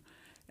this song.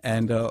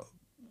 And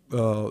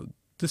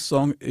this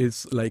song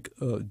is like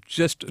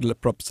just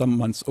some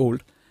months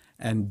old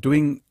and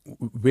doing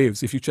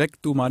waves. If you check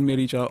Tu Maan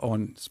Meri Ja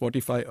on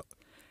Spotify,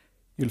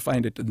 you'll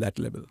find it in that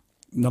level.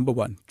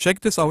 #1.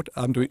 Check this out.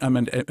 I'm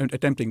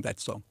attempting that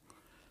song.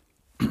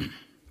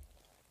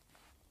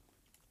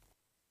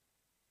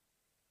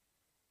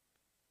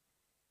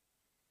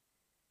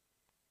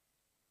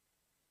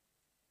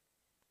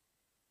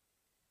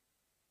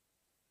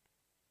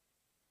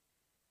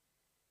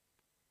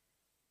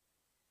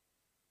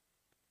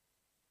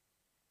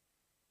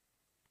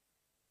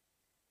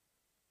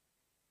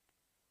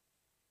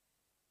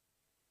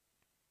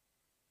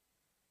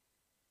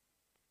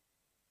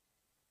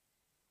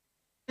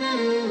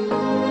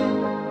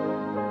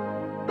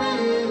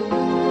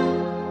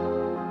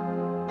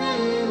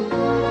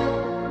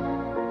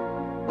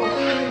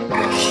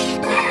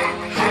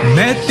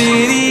 मैं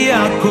तेरी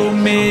आंखों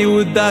में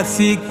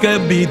उदासी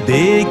कभी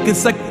देख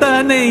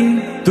सकता नहीं,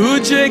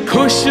 तुझे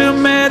खुश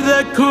मैं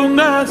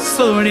रखूंगा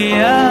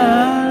सोनिया।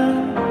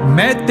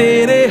 मैं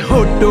तेरे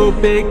होठों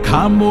पे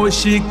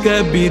खामोशी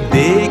कभी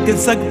देख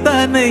सकता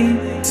नहीं,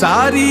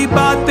 सारी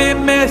बातें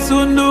मैं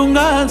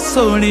सुनूंगा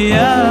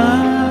सोनिया।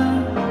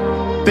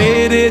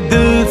 तेरे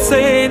दिल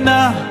से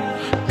ना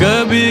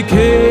कभी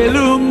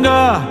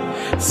खेलूंगा,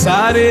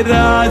 सारे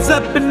राज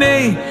अपने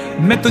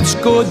मैं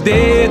तुझको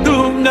दे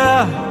दूंगा।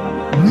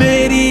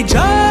 मेरी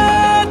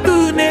जान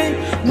तूने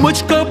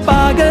मुझको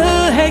पागल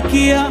है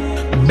किया,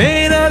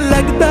 मेरा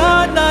लगता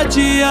ना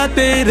जिया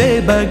तेरे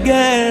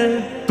बगैर।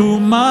 तू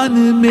मान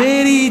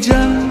मेरी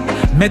जान,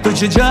 मैं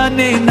तुझे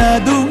जाने ना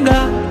दूंगा,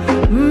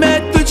 मैं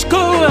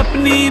तुझको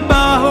अपनी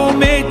बाहों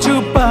में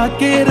छुपा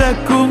के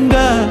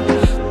रखूंगा।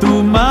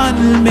 तू मान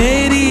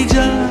मेरी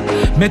जान,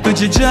 मैं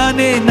तुझे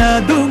जाने ना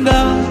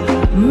दूंगा,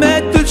 मैं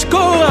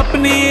तुझको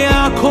अपनी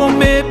आंखों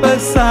में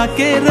बसा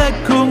के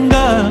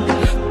रखूंगा।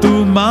 तू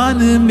मान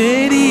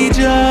मेरी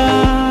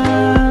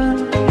जान।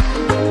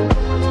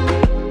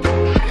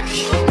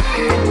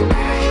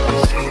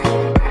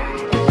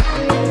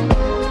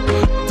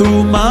 तू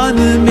मान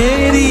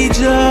मेरी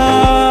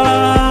जान।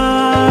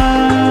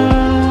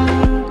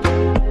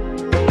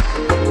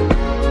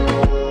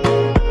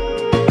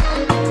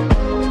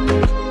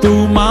 तू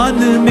मान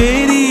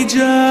मेरी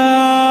जान।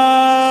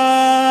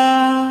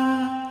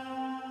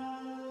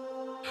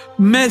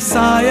 मैं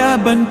साया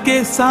बन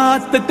के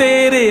साथ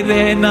तेरे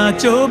रहना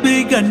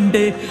 24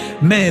 घंटे,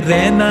 मैं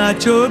रहना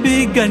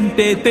 24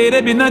 घंटे,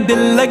 तेरे बिना दिल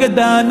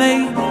लगदा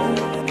नहीं।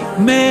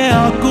 मैं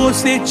आंखों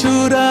से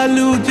चुरा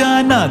लूं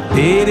जाना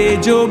तेरे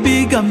जो भी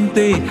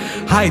गमते,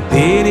 हाय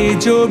तेरे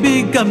जो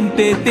भी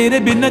गमते, तेरे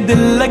बिना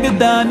दिल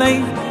लगदा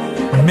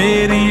नहीं।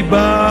 मेरी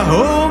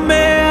बाहों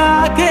में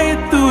आके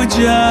तू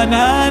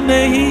जाना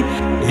नहीं,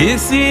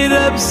 इसी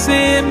रब से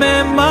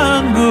मैं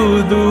मांगू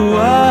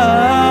दुआ।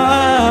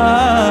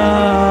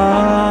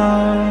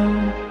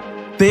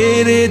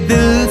 तेरे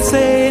दिल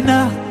से ना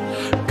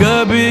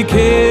कभी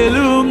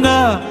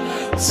खेलूंगा,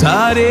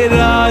 सारे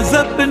राज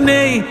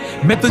अपने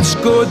मैं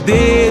तुझको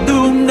दे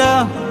दूंगा।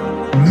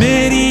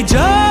 मेरी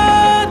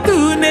जान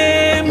तूने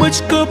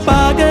मुझको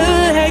पागल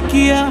है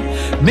किया,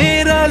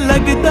 मेरा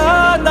लगता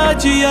ना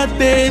जिया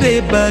तेरे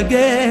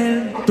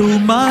बगैर। तू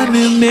मान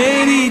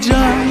मेरी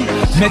जान,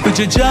 मैं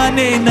तुझे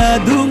जाने ना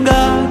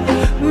दूंगा,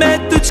 मैं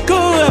तुझको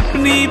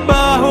अपनी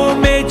बाहों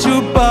में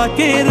छुपा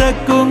के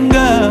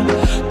रखूंगा।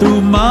 तू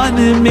मान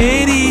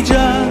मेरी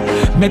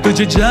जान, मैं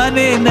तुझे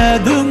जाने ना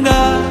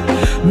दूंगा,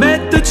 मैं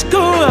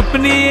तुझको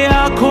अपनी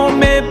आंखों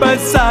में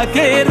बसा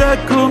के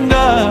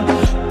रखूंगा।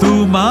 तू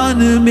मान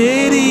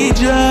मेरी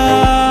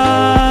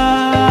जान।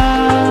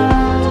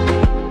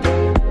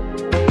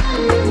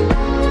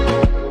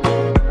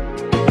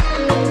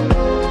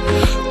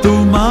 तू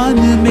मान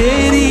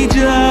मेरी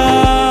जान।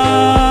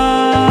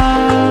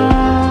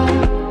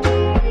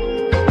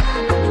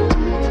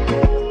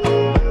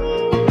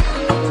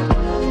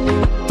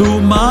 तू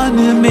मान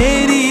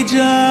मेरी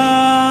जान।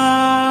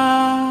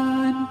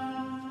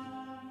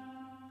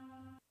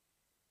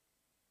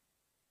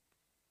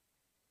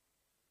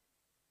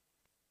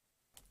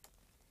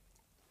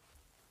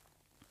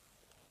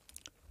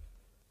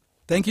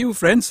 Thank you,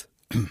 friends.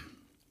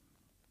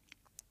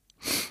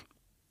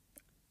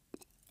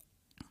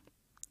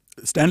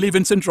 Stanley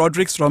Vincent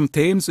Rodrigues from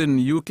Thames in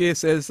UK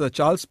says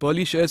Charles,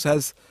 Pearly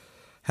shares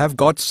have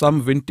got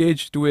some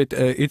vintage to it.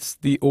 It's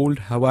the old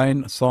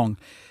Hawaiian song.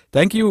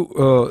 Thank you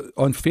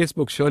on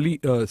Facebook,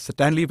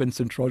 Stanley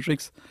Vincent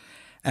Rodrigues.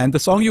 And the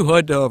song you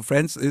heard,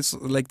 friends, is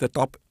like the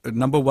top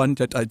number one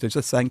that I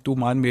just sang, Tu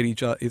Maan Meri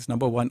Ja, is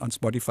number one on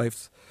Spotify.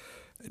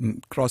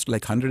 Crossed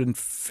like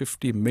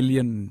 150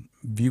 million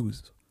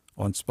views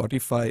on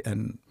Spotify,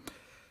 and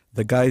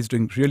the guy is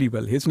doing really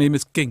well. His name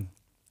is King.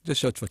 Just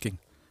search for King.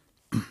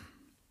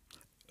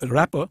 A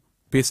rapper,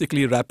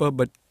 basically a rapper,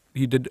 but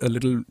he did a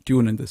little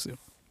tune in this.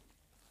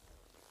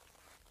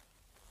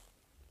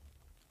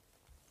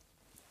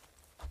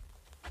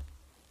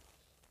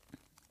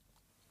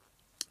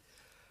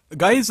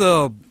 Guys,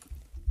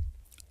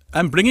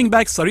 I'm bringing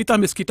back Sarita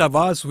Miskita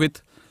Vaz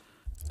with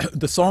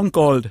the song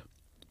called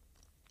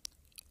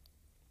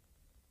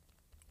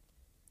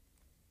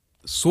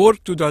Swar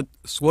Tuja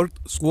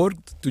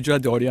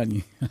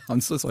Doryani.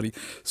 I'm so sorry.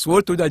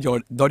 Swar Tuja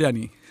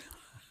Doryani.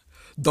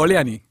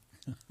 Dolyani.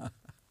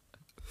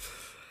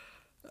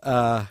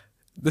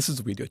 This is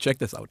the video. Check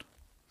this out.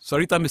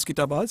 Sarita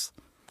Miskita Vaz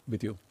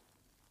with you.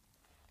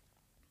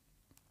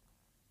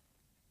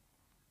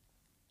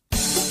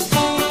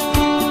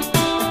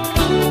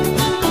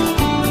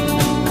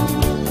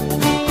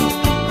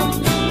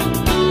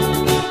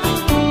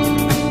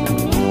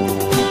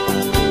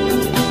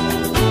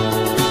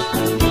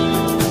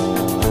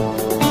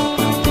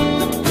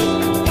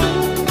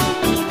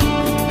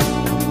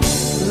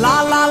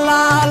 La la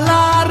la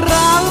la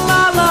ra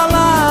la la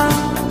la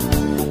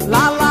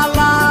la la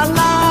la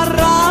la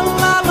ra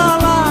la la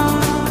la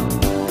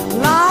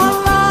la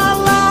la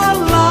la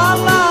la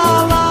la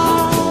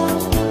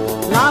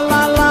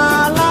la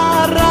la la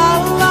ra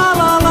la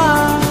la la.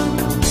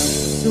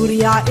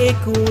 Surya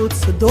ecuț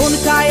don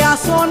kaya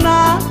sona,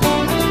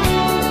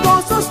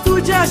 tosos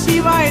tuja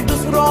shivai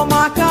dusro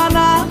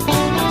makana,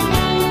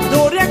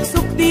 dorek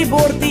sukti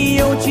borti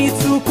eu ci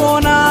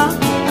tsukona.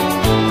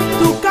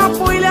 Tu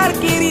capoilar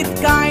chirit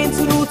cainț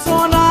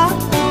ruțona,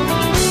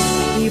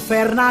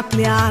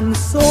 Ifernatlian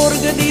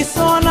sorg di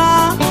sona,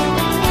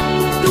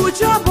 Tu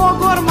ce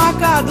bogor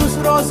macadus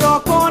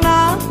rozocona,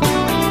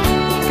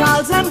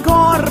 Calzan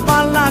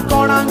corbalna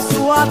corang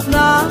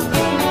suatna,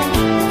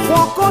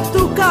 Foco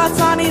tu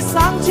cazani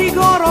sanci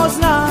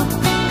gorozna,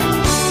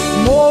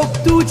 Mog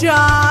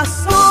tuja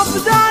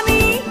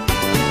sobdani,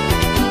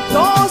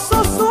 Toso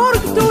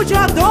sorg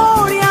tuja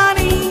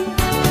doriani,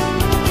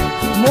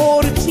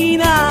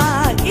 Morcina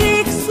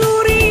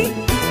exuri,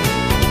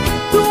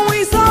 tu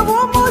isavo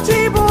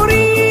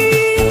mojibori.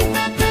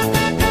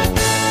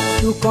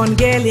 Tu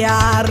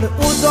congeliar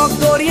udok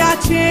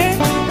doriace,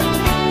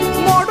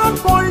 modon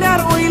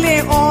poljar oile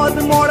od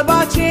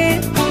morbace,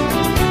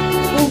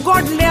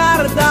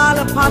 ugodliar dal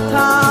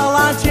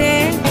patalace,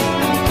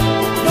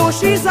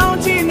 doshi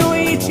zaunci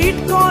nui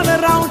chitkon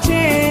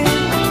rauce.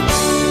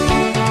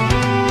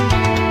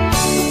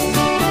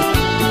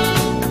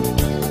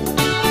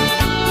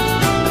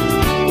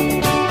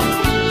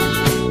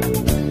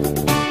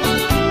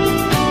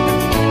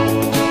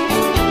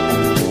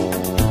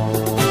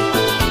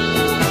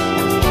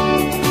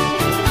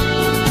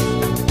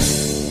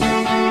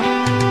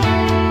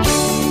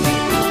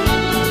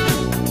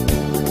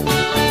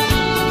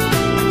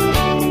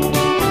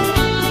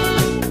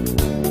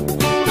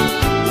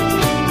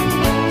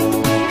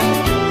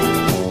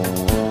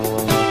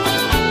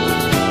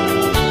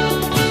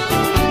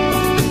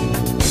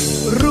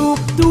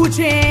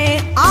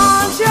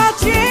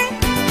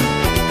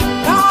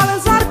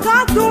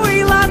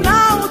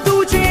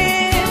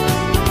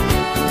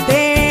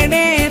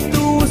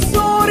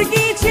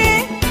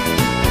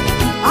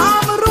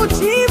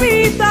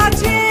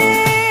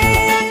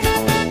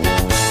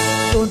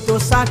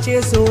 Ce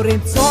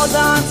zorin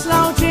sodan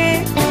slauce,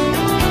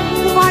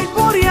 vai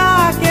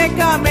poria che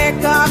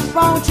cameka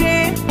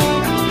pauce,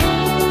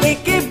 e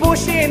che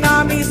boshe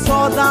nami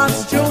sodan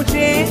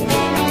sjoce,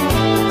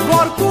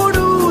 vor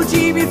kudu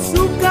jivit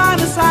sukan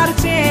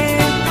sarce.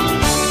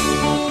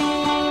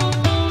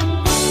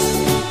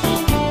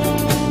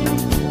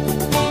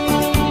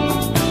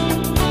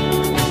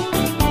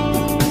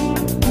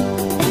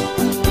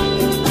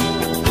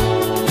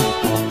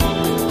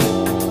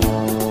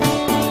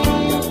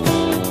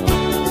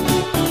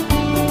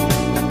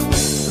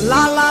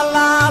 La la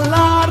la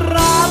la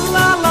ra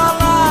la la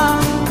la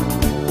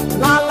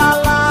la la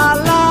la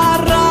la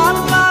ra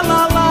la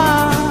la la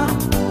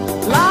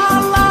la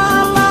la la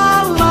la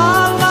la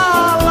la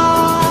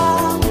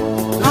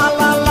la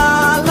la la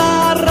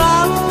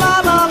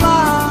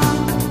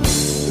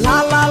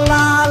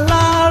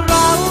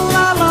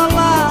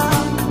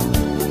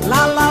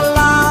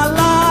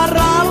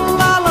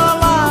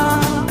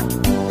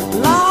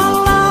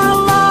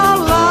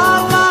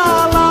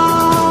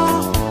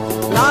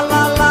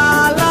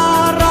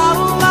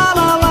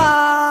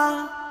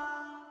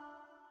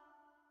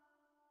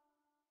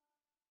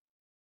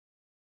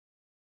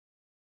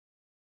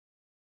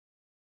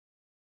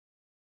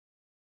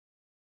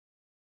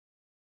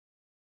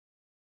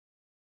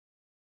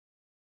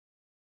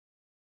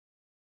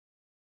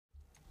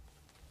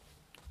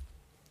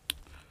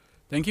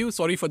Thank you.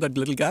 Sorry for that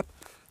little gap.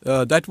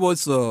 That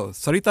was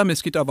Sarita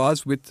Miskita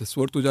Vaz with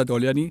Swar Tuja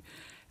Dolyani,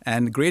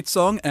 and great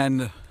song.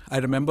 And I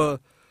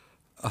remember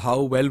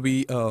how well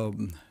we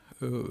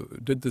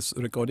did this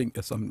recording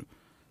some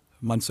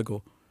months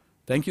ago.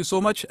 Thank you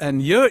so much.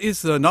 And here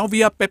is now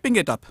we are pepping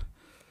it up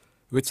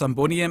with some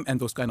Boney M and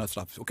those kind of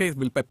stuff. Okay,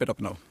 we'll pep it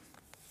up now.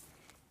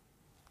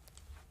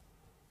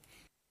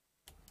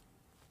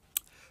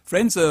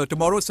 Friends,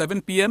 tomorrow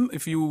 7 p.m.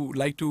 if you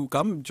like to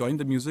come, join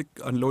the Music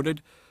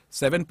Unloaded.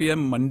 7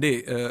 p.m. Monday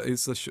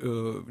is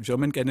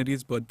German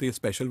Kennedy's birthday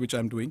special, which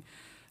I'm doing.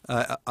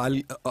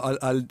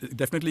 I'll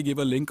definitely give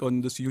a link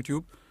on this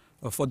YouTube.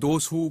 For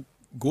those who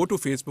go to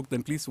Facebook,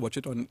 then please watch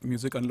it on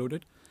Music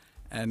Unloaded.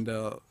 And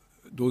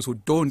those who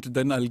don't,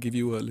 then I'll give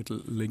you a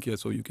little link here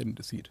so you can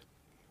see it.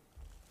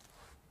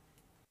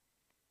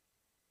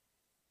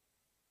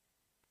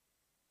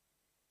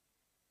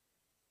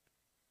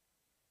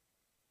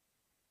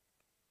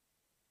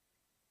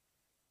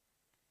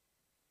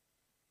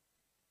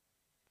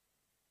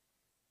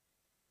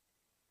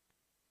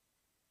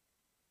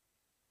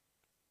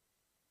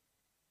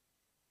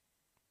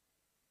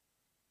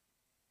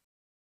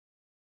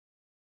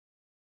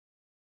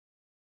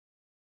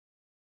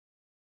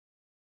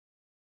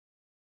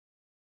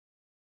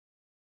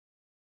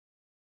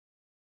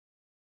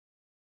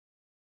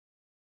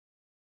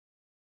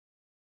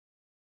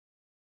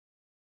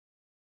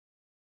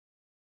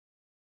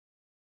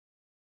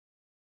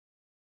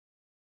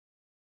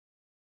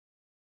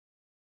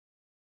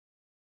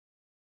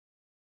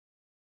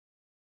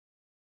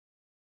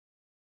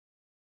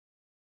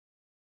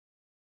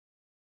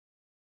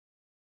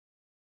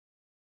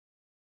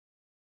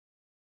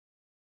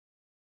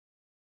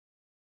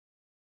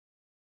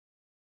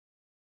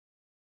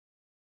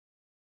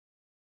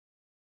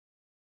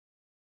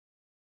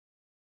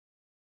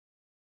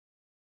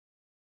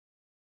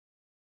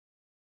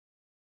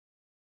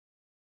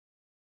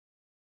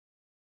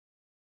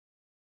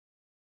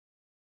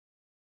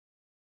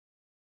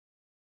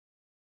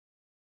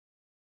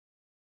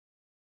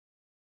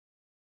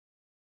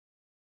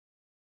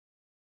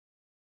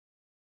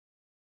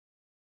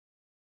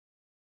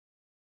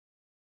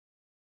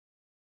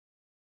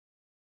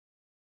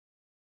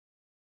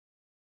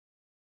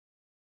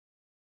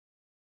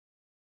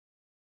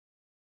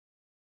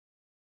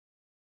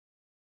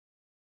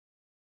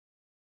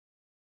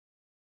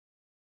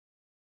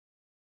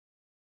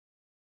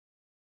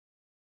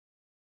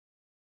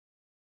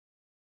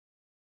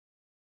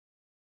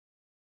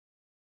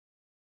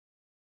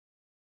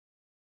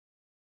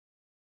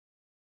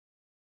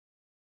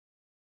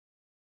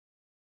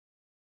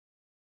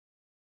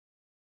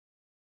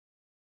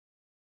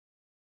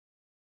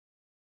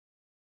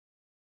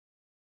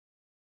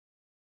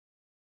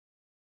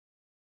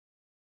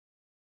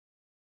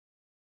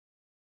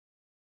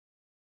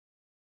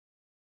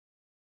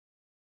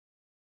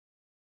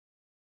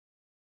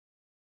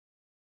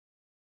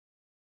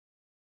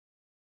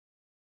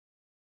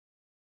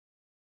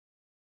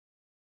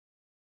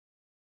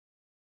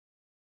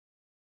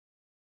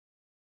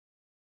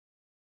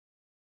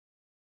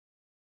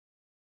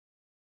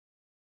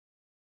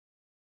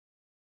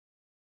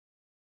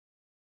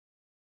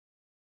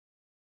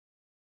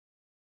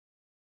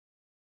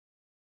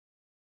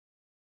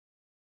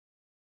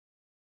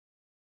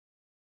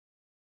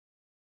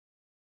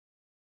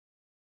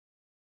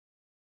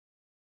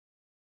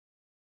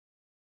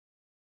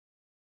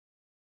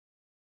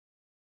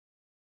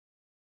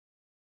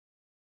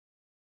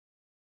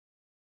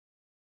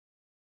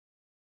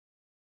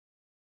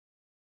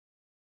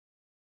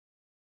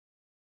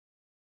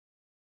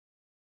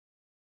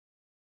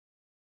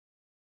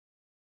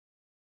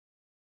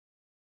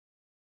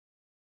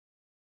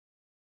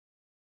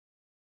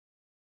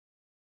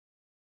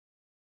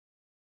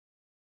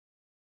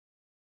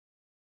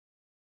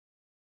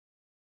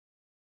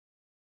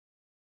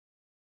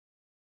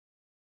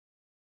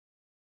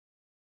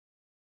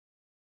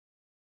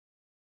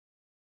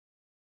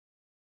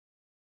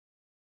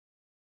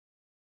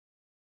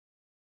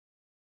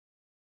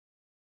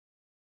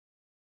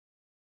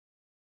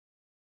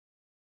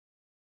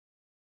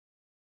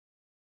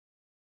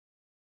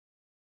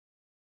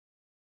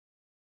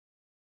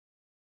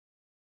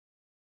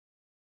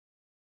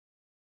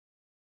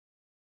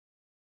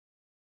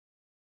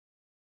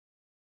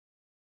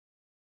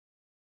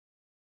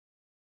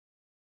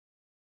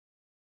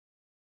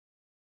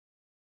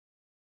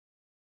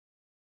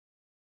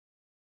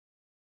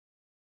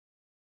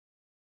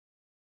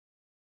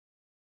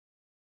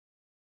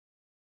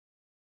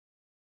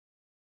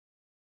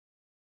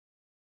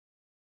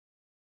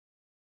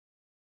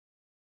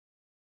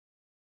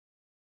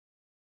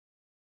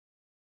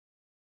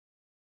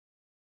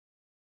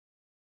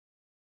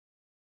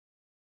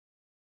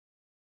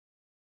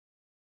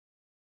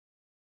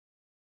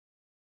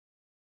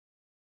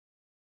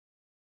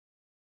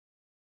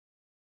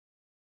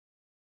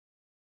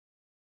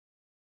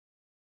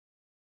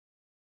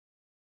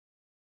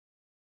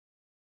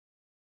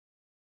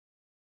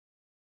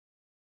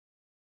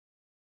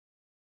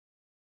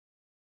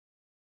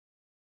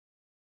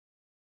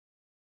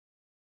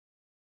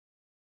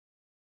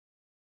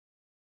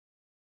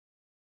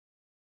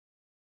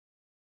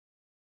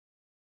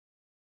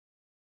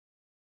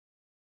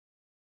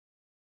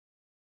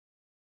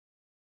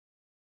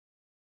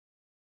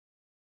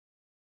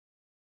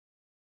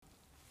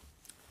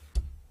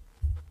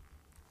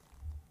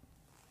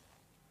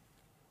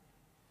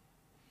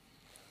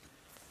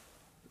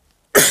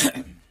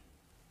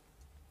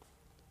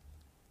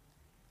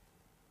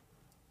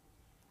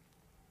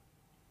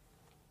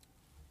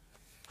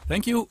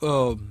 Thank you,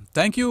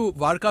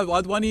 Varka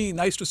Wadwani.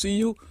 Nice to see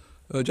you.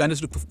 Janice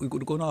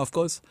Gurukona, of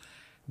course.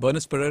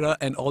 Bernice Pereira,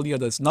 and all the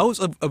others. Now,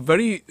 a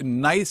very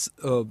nice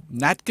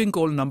Nat King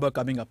Cole number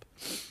coming up.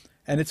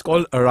 And it's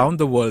called Around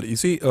the World. You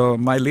see,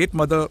 my late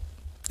mother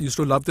used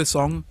to love this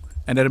song.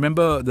 And I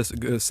remember the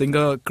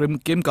singer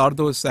Kim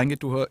Cardo sang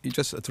it to her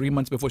just 3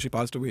 months before she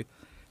passed away.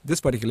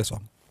 This particular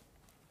song.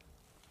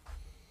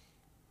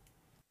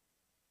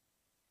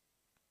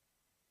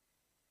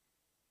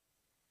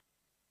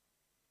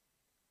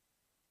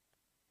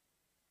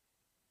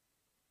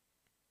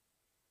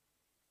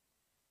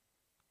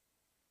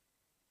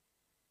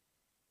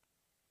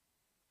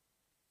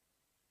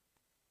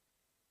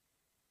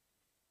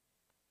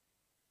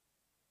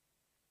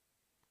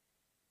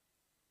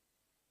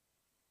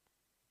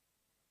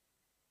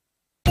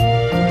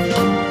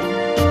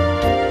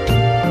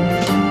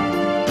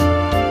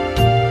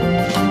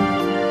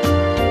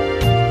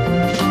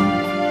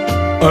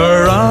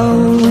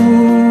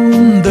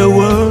 Around the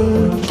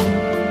world,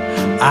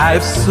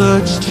 I've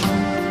searched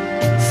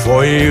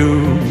for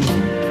you.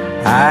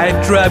 I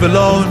traveled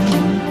on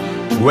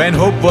when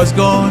hope was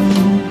gone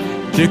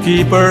to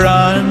keep a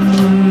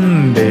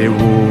rendezvous.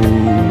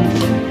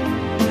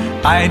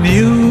 I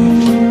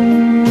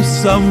knew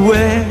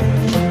somewhere,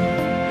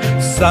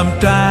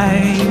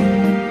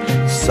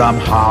 sometime,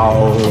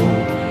 somehow,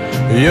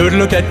 you'd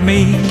look at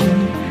me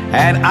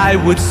and I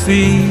would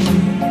see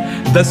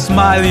the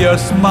smile you're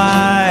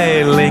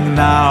smiling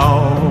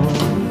now.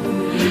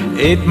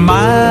 It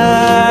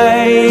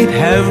might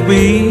have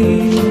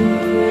been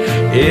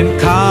in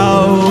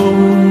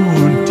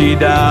County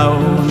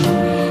Down,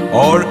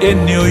 or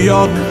in New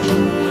York,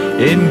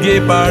 in Gay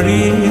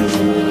Paris,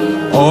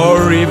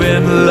 or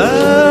even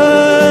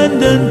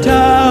London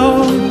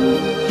town.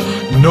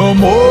 No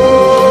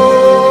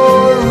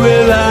more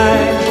will I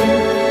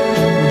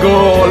go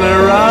all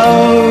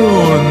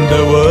around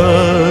the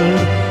world,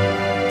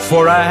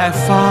 for I have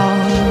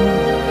found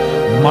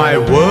my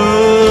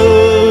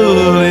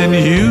world in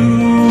you.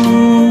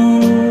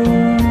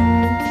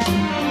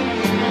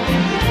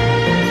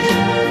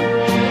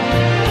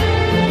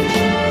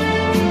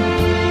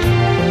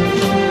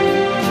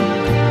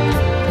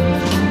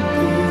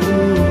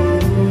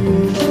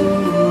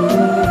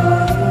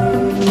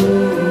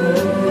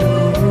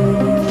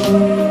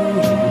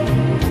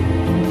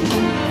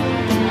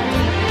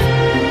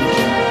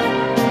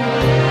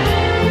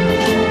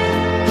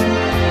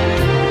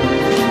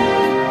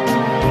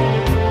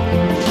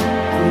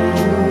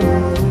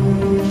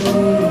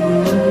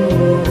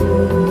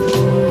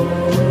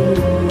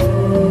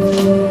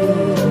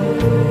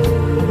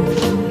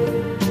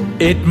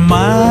 It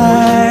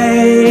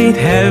might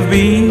have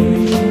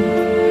been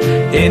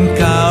in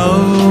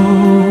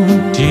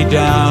County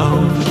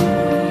Down,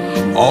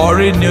 or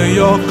in New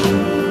York,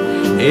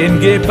 in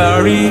Gay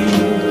Paris,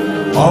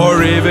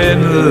 or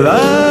even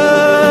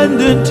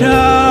London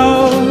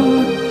town.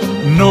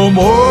 No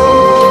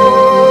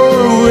more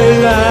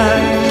will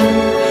I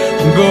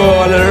go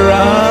all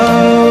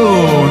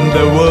around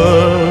the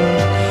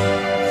world,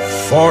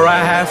 for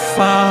I have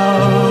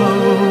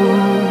found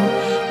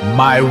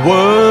my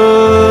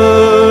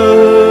world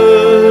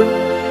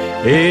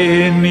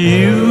in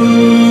you.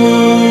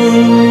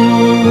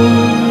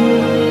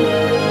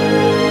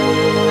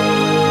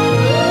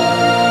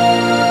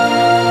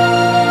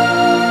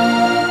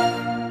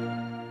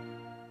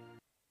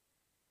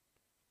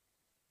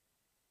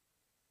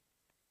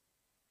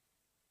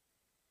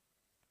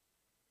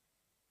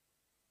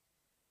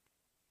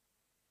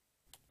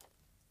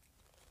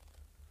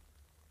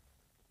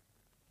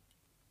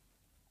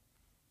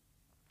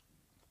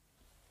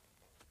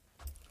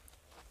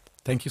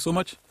 Thank you so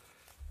much.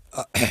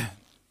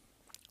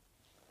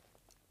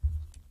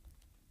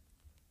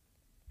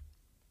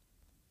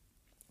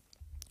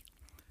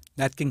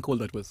 Nat King Cole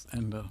that was,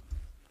 and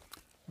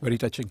very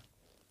touching.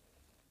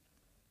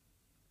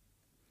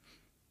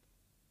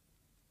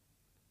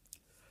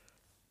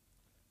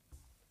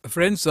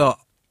 Friends,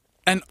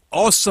 an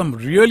awesome,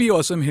 really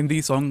awesome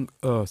Hindi song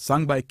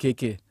sung by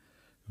KK.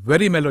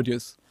 Very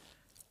melodious.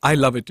 I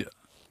love it.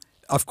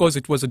 Of course,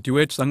 it was a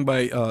duet sung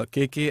by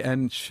KK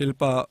and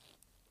Shilpa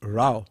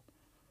Rao,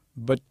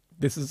 but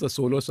this is a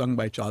solo sung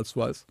by Charles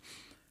Vaz,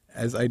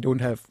 as I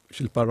don't have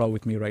Shilpa Rao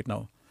with me right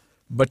now,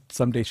 but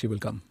someday she will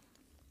come.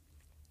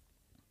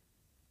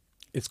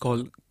 It's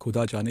called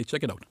Khuda Jaane.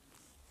 Check it out.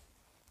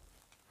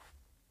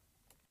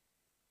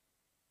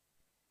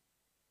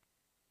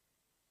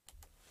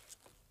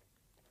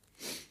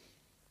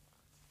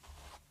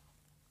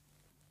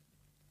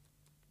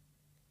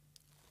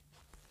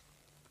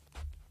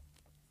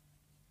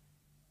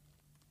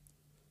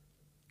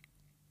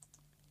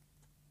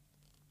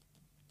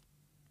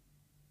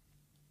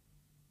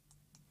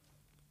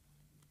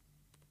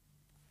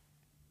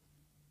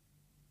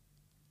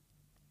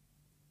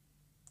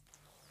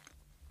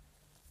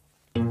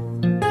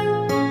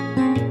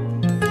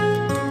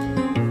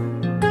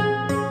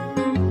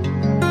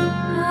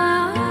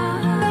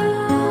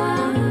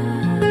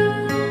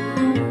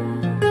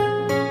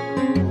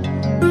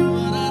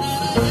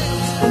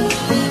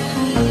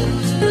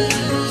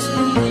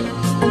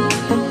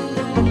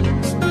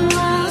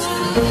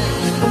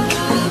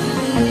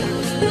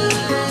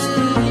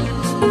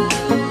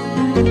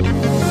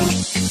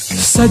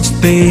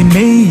 सजते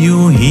में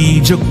यूं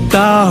ही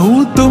झुकता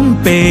हूँ, तुम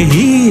पे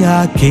ही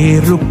आके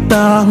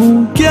रुकता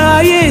हूँ। क्या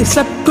ये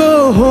सबको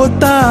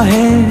होता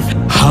है,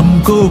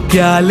 हमको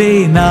क्या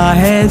लेना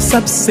है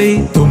सबसे,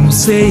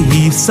 तुमसे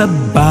ही सब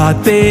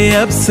बातें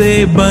अब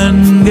से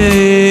बन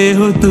गए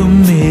हो तुम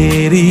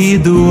मेरी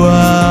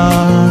दुआ।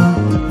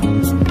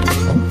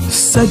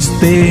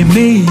 सजते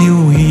में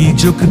यूं ही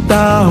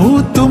झुकता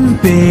हूँ, तुम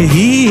पे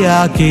ही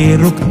आके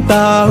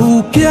रुकता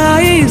हूँ। क्या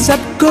ये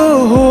सबको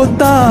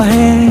होता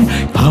है,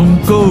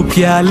 हमको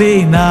क्या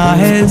लेना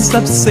है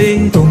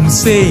सबसे,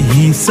 तुमसे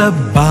ही सब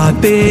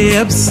बातें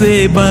अब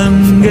से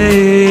बन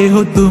गए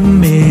हो तुम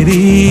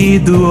मेरी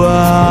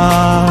दुआ।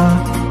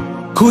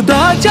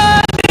 खुदा जाने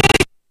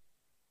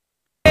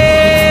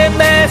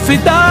मैं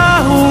फिदा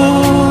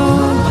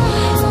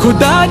हूँ,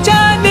 खुदा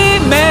जाने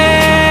मैं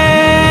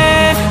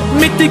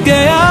मिट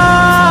गया,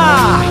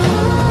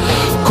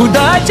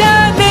 खुदा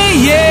जाने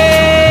ये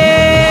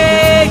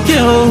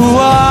क्यों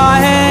हुआ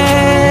है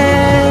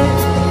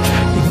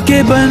कि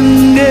बन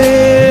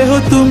गए हो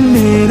तुम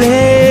मेरे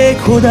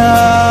खुदा।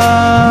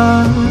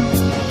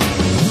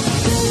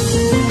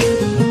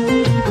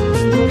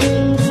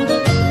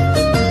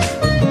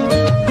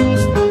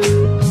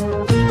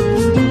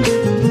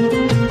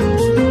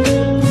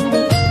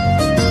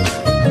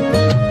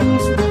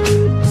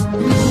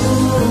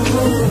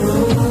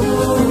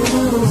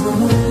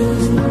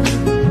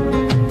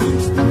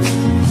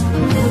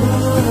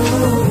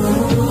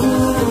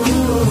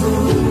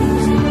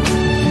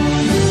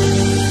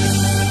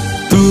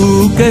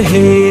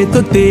 कहे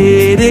तो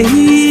तेरे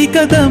ही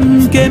कदम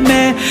के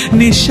मैं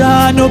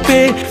निशानों पे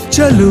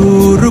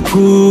चलूं,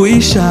 रुकूं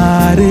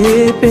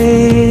इशारे पे।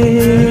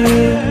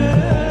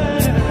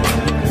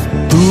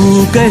 तू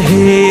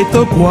कहे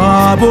तो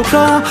ख्वाबों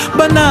का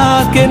बना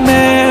के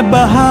मैं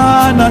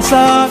बहाना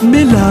सा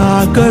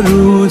मिला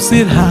करूं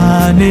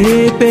सिरहाने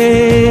पे।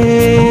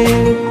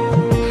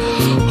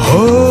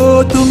 हो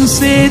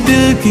तुमसे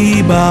दिल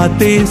की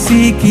बातें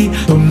सीखी,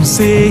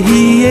 तुमसे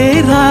ही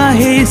ये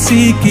राहें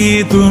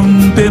सीखी, तुम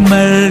पे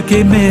मर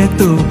के मैं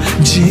तो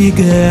जी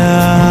गया।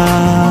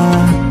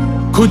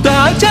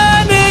 खुदा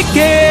जाने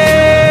के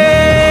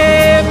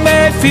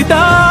मैं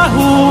फिदा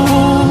हूँ,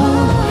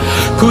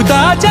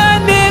 खुदा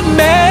जाने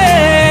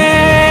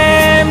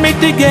मैं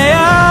मिट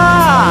गया,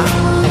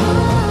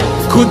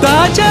 खुदा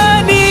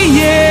जाने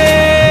ये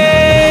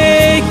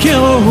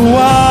क्यों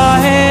हुआ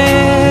है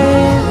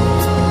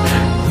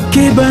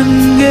कि बन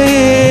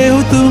गए हो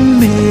तुम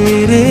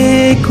मेरे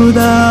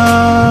खुदा।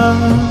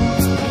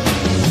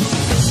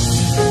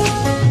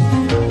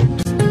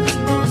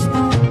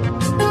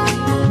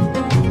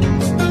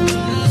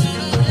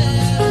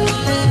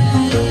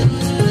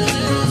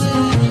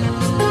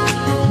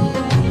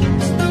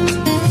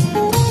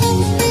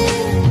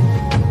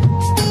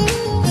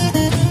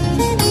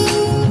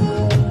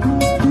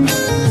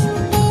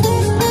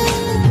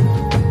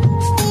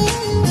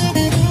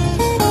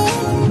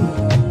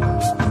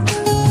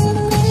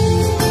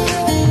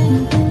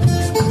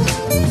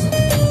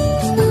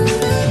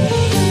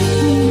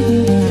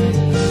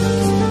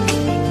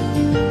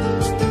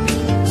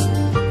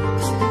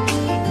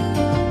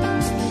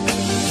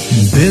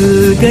 दिल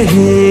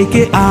कहे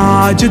कि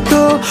आज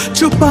तो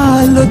छुपा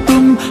लो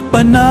तुम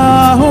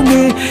पनाहों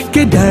में,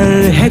 कि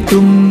डर है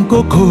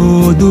तुमको खो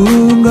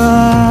दूंगा।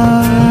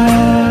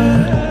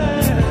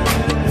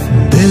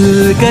 दिल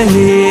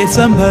कहे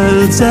संभल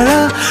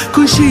जरा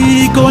खुशी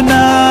को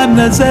ना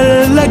नजर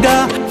लगा,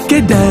 कि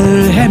डर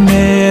है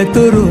मैं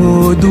तो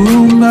रो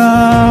दूंगा।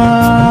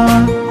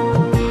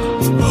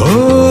 हो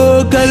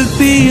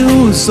करती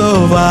हूँ सौ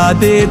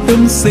वादे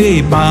तुमसे,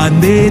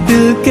 बांधे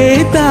दिल के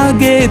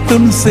धागे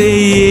तुमसे,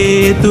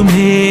 ये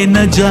तुम्हें न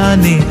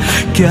जाने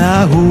क्या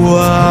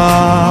हुआ।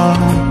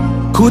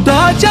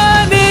 खुदा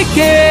जाने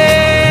के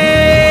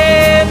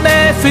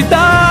मैं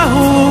फिदा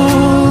हूँ,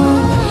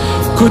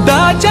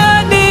 खुदा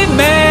जाने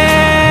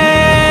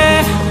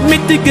मैं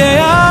मिट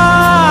गया,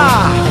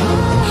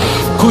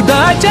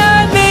 खुदा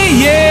जाने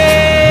ये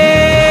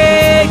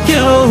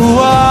क्यों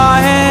हुआ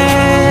है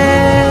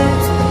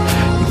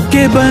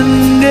कि बन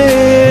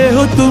गए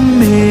हो तुम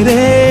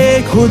मेरे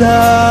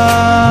खुदा।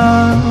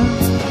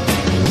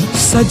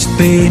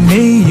 सजते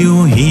में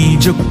यूं ही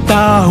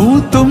झुकता हूँ,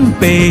 तुम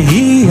पे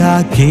ही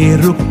आके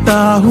रुकता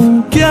हूँ।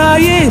 क्या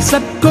ये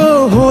सबको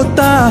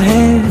होता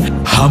है,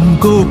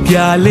 हमको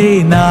क्या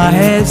लेना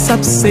है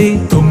सबसे,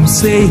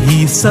 तुमसे ही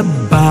सब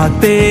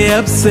बातें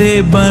अब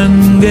से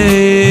बन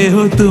गए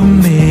हो तुम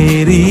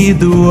मेरी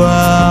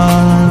दुआ।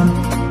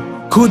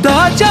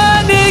 खुदा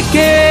जाने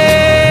के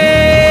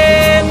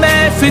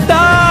मैं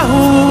फिदा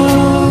हूँ,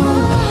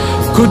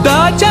 खुदा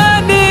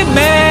जाने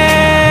मैं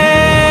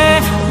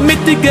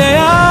मिट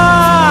गया,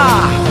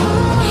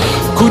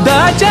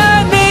 खुदा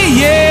जाने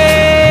ये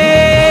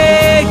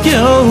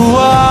क्यों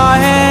हुआ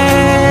है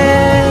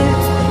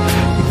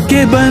कि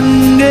बन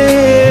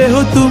गए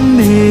हो तुम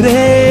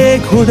मेरे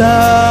खुदा,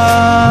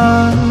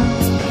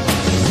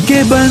 कि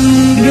बन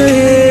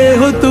गए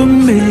हो तुम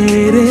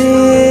मेरे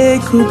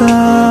खुदा।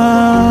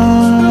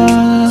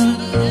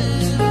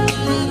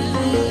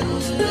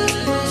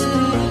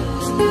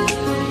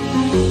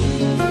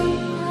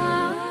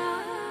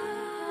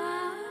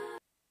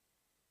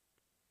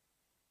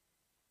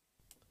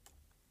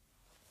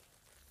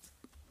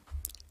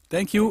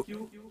 Thank you.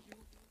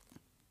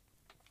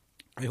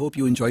 I hope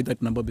you enjoyed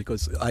that number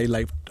because I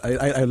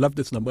love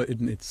this number.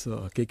 It's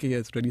KK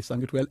has really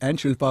sung it well, and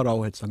Shilpa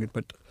Rao had sung it,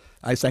 but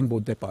I sang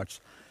both their parts.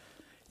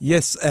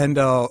 Yes, and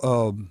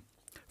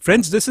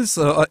friends, this is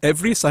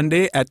every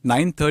Sunday at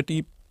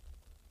 9:30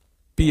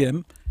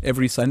 p.m.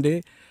 every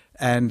Sunday,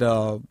 and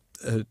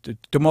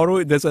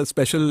tomorrow there's a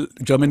special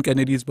German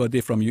Kennedy's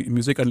birthday from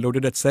Music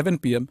Unloaded at 7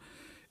 p.m.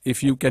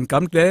 If you can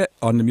come there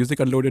on the Music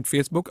Unloaded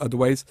Facebook,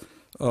 otherwise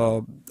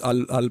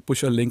I'll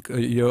push a link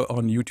here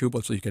on YouTube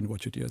also. You can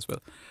watch it here as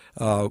well.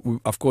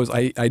 Of course,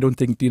 I don't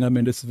think Tina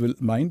Mendes will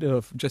mind.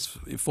 Just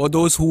for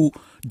those who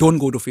don't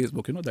go to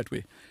Facebook, that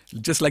way.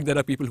 Just like there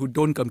are people who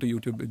don't come to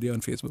YouTube, they're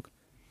on Facebook.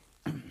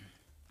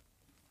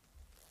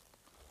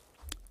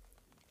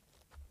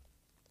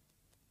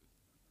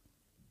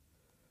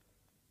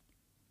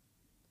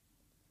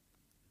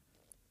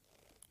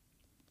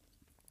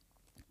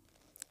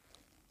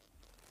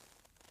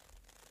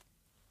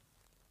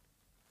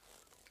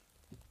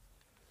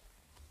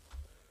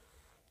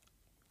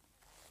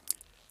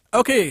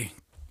 Okay,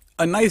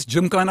 a nice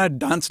Gymkhana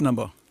dance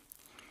number.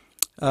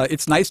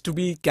 It's nice to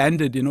be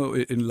candid,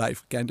 in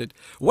life, candid.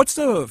 What's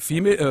the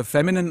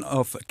feminine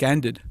of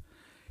candid?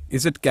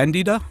 Is it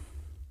candida?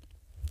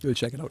 We'll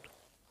check it out.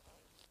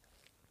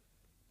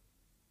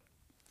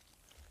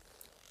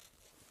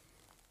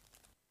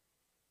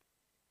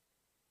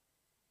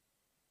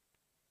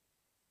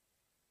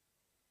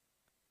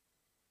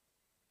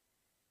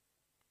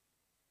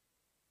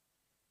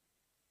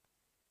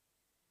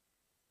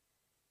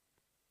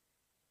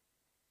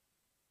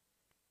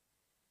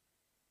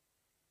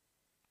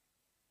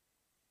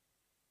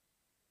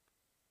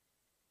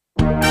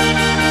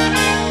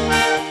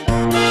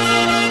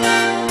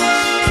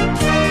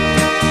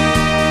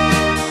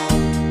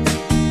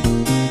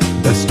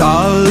 The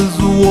stars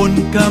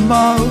won't come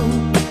out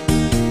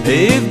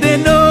if they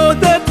know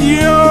that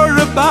you're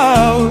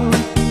about,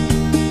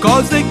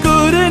 'cause they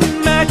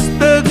couldn't match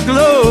the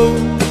glow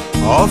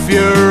of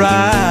your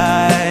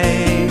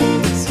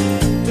eyes.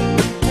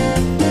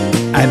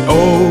 And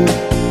oh,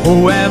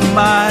 who am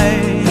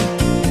I?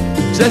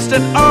 Just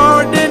an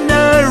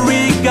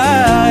ordinary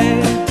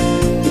guy,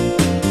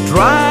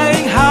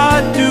 trying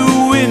hard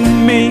to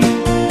win me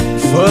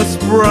first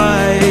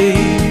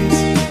prize.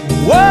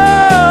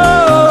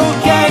 Whoa,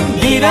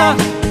 Candida,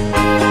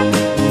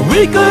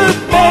 we could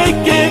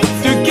make it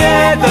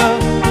together.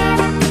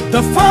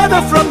 The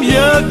farther from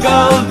your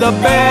girl, the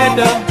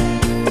better,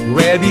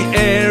 where the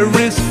air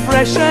is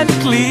fresh and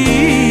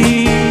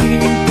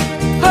clean.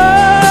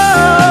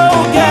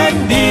 Oh,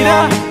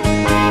 Candida,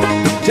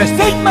 just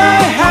take my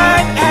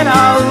hand and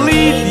I'll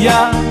lead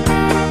ya.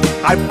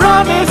 I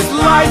promise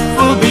life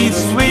will be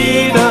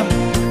sweeter,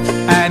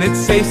 and it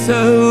says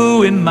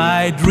so in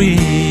my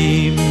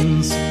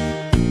dreams.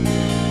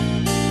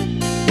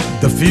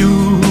 The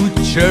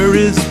future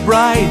is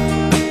bright,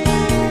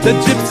 the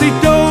gypsy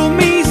told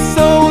me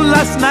so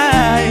last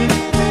night.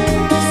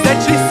 Said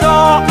she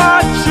saw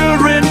our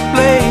children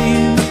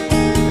playing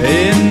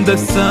in the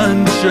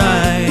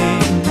sunshine,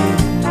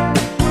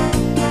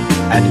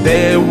 and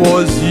there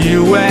was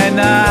you and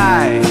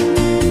I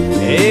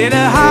in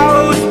a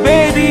house,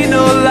 baby,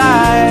 no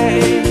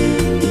lie.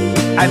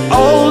 And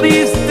all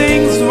these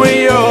things were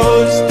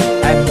yours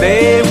and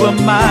they were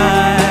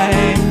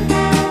mine.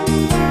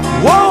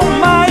 Whoa,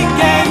 my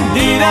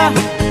Candida,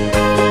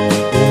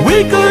 we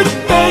could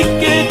make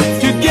it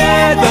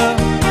together.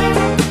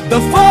 The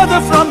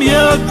farther from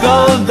your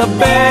girl, the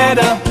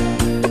better,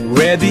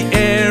 where the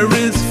air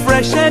is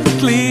fresh and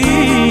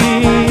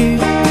clean.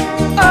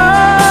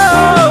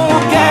 Oh,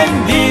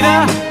 Candida,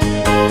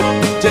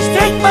 just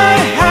take my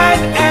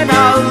hand and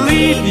I'll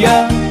lead ya.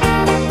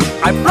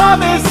 I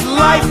promise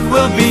life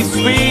will be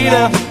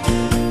sweeter,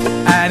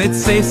 and it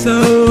says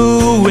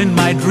so in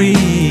my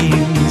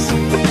dreams.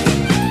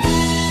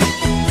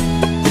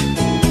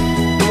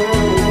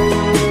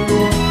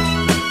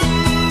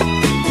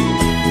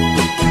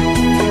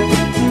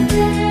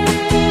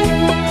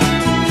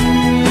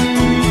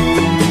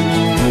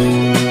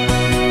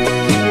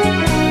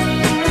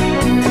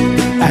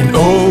 And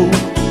oh,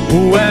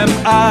 who am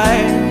I?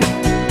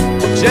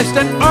 Just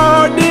an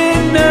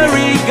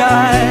ordinary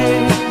guy.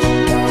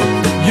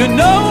 You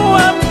know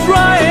I'm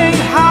trying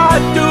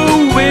hard to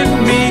win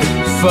me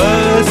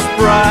first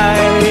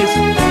prize.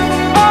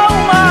 Oh,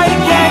 my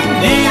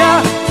Candida,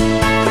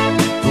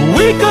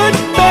 we could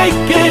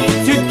make it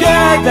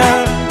together.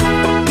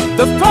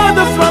 The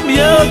farther from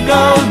your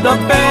girl, the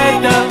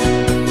better,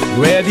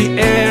 where the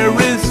air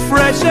is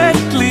fresh and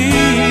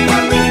clean.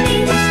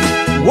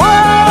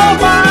 Whoa,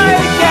 my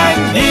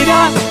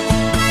Candida,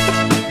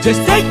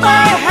 just take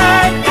my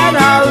hand and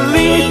I'll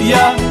lead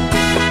ya.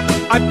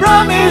 I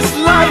promise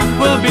life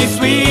will be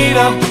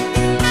sweeter,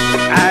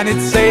 and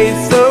it says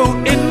so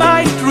in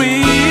my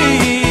dreams.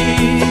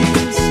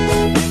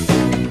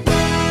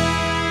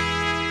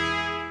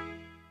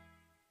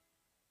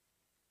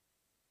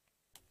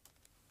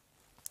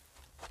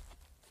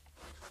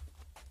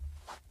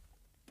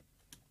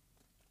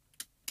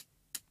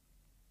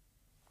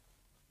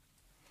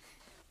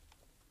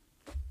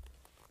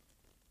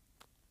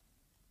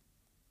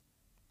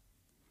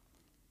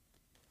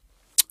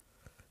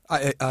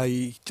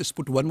 I just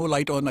put one more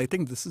light on. I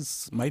think this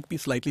is might be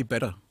slightly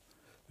better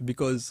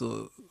because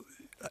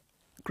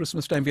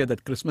Christmas time we had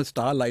that Christmas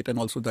star light and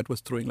also that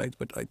was throwing lights.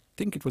 But I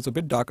think it was a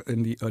bit dark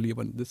in the earlier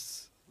one.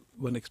 This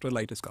one extra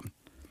light has come.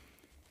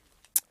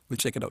 We'll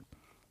check it out.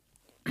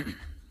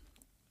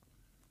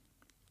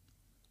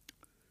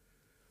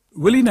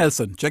 Willie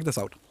Nelson, check this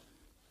out.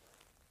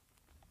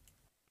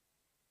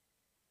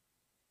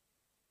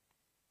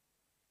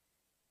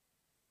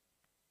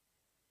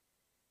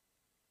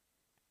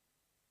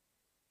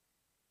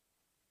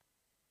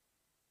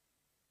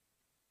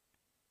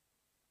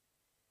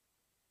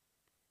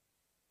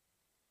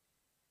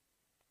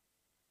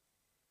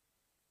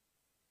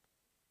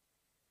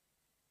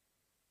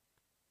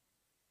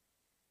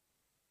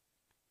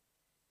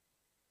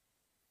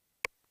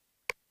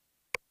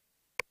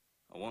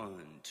 A 1,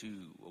 2,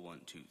 a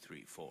 1, 2,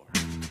 3, 4.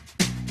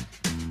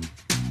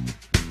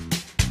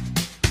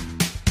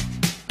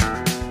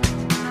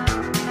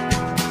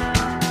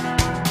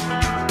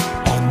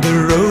 On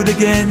the road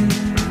again.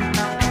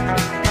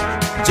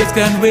 Just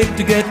can't wait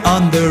to get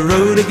on the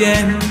road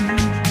again.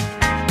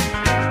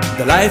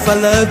 The life I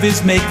love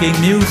is making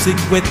music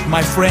with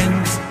my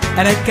friends,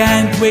 and I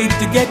can't wait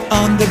to get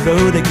on the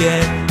road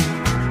again.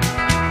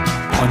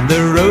 On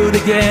the road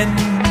again.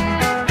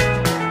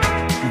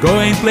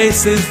 Going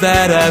places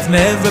that I've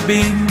never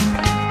been,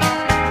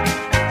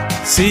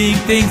 seeing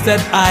things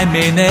that I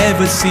may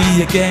never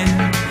see again,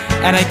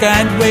 and I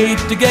can't wait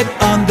to get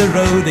on the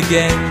road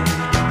again.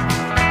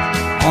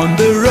 On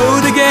the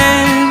road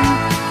again,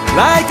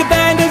 like a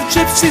band of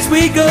gypsies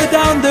we go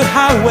down the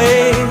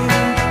highway.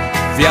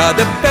 We are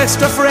the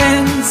best of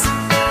friends,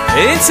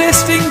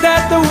 insisting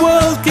that the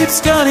world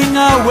keeps turning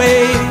our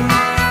way,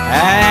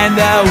 and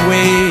our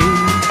way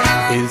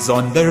is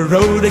on the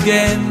road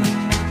again.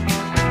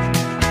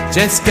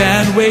 Just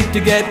can't wait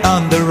to get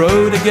on the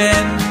road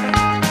again.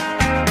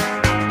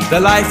 The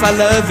life I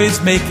love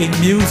is making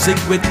music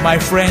with my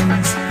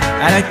friends,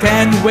 and I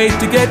can't wait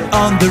to get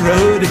on the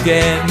road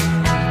again.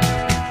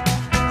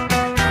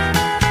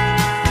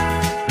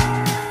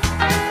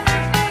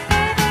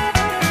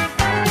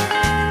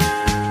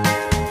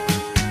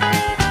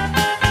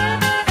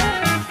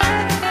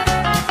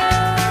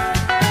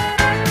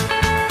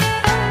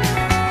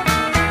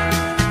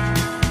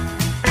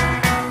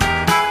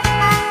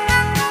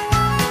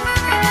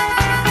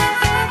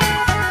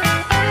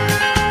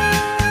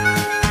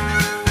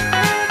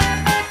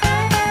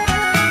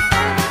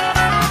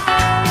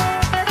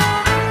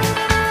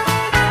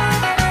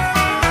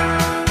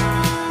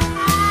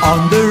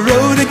 On the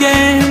road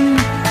again,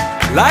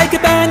 like a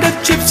band of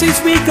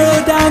gypsies we go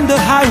down the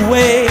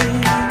highway.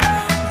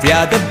 We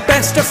are the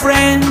best of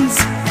friends,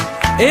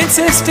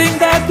 insisting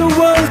that the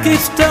world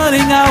keeps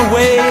turning our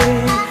way,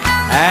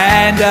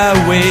 and our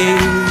way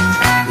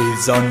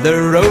is on the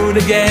road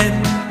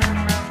again.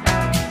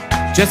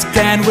 Just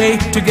can't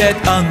wait to get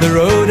on the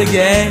road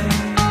again.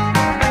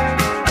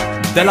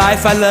 The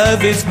life I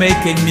love is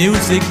making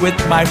music with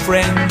my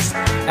friends,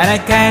 and I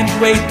can't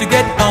wait to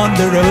get on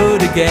the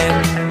road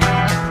again.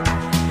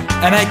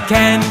 And I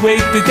can't wait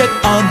to get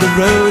on the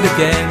road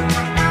again.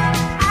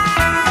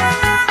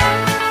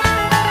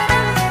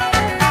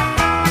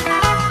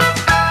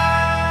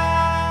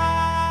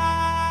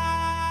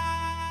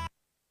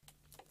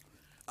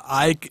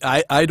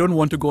 I don't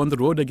want to go on the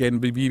road again.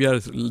 We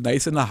are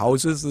nice in our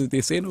houses.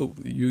 They say no,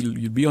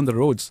 you'll be on the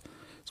roads.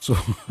 So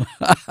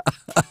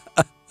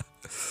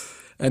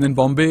and in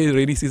Bombay,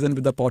 rainy season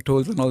with the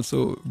potholes, and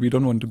also we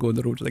don't want to go on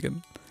the roads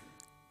again.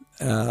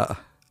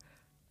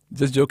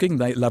 Just joking,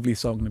 lovely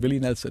song, Willie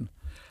Nelson.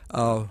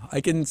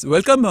 I can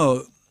welcome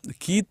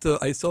Keith.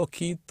 I saw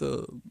Keith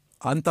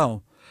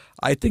Antau.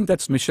 I think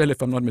that's Michelle,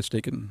 if I'm not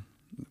mistaken.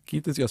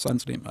 Keith is your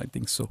son's name, I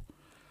think so.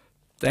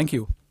 Thank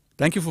you.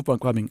 Thank you for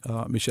coming,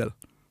 Michelle.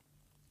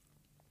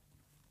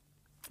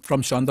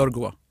 From Chandor,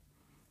 Goa.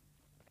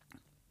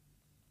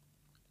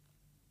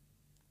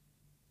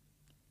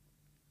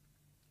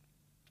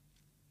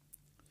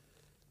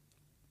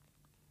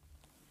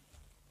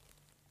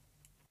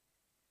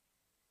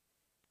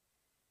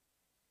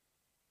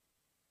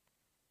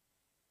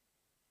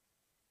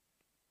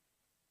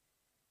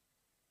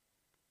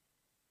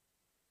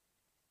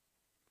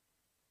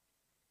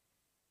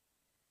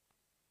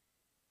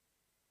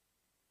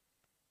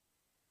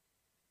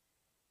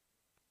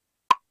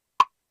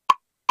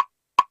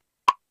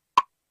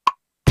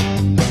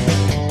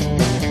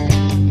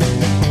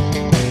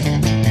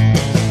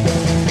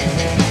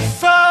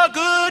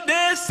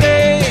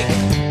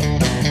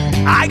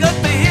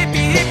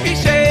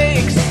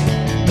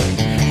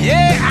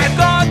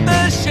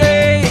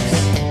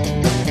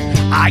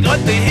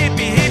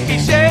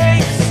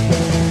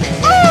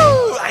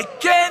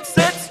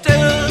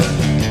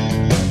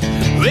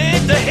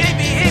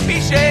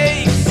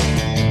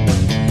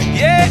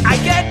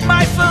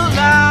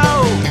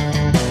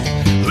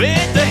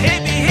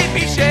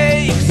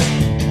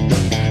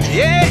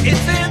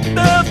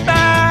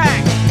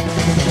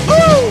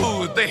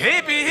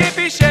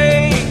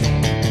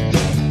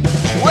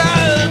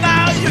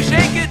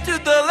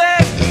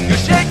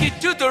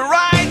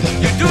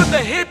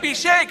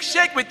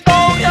 shake with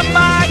all your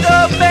might,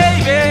 oh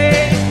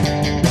baby.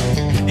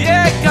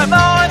 Yeah, come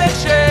on and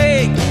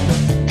shake.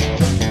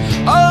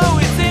 Oh,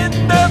 it's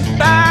in the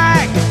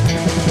bag.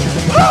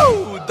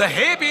 Woo! The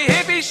hippie,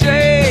 hippie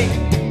shake.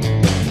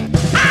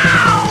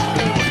 Ow!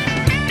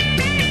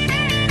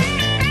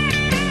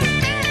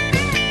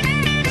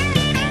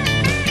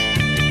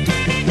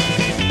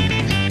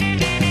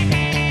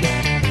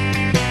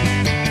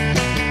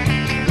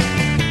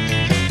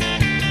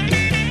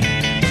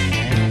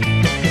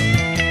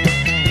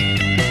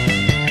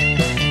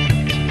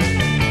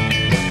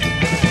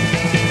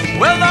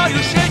 Well, now you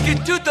shake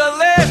it to the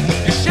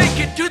left, you shake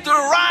it to the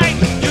right.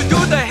 You do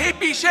the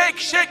hippie shake,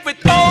 shake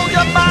with all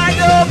your might,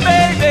 oh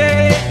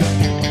baby.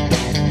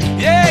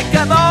 Yeah,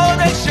 come on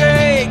and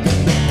shake.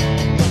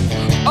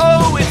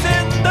 Oh, it's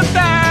in the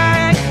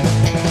bag.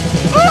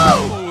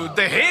 Ooh,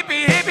 the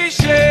hippie, hippie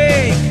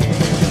shake.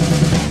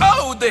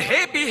 Oh, the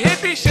hippie,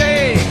 hippie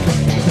shake.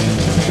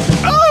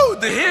 Oh,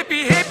 the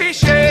hippie, hippie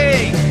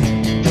shake.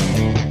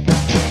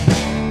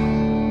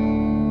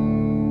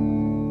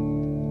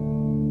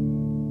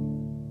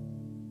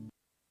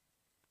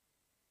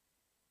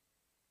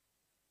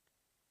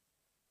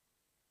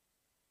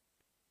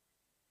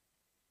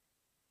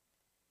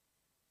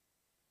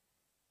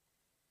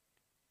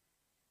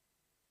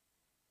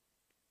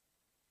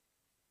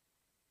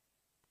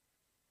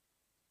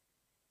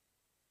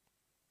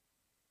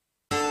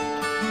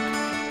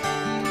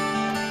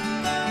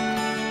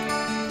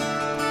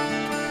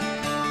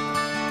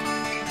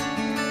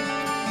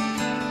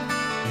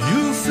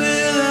 You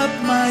fill up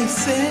my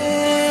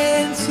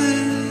senses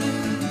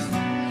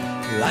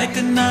like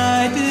a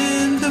night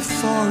in the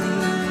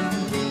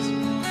forest,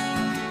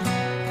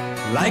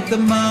 like the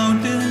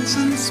mountains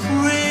in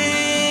springtime,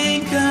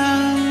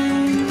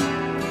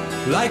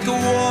 like a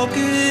walk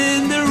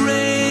in the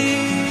rain,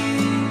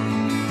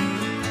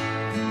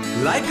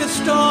 like a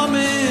storm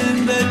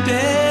in the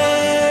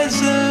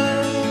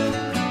desert,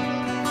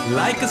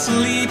 like a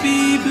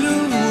sleepy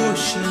blue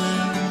ocean.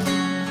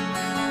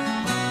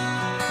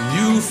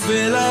 You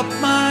fill up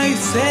my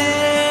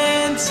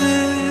senses,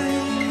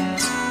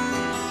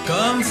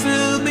 come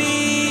fill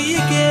me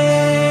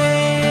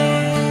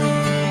again.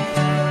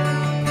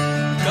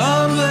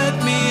 Come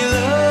let me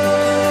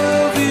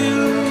love you,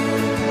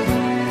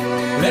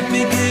 let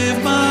me give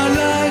my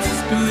life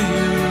to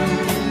you.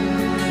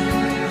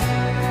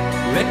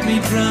 Let me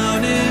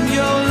drown in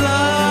your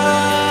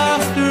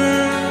laughter,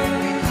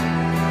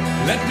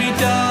 let me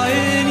die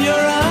in your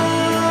arms.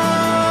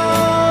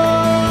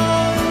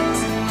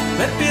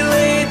 Let me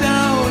lay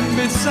down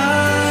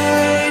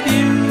beside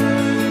you.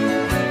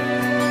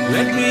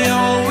 Let me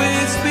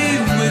always be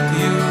with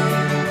you.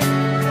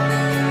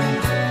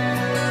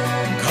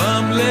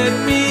 Come, let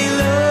me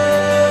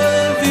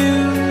love you.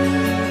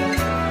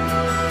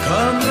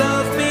 Come,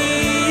 love me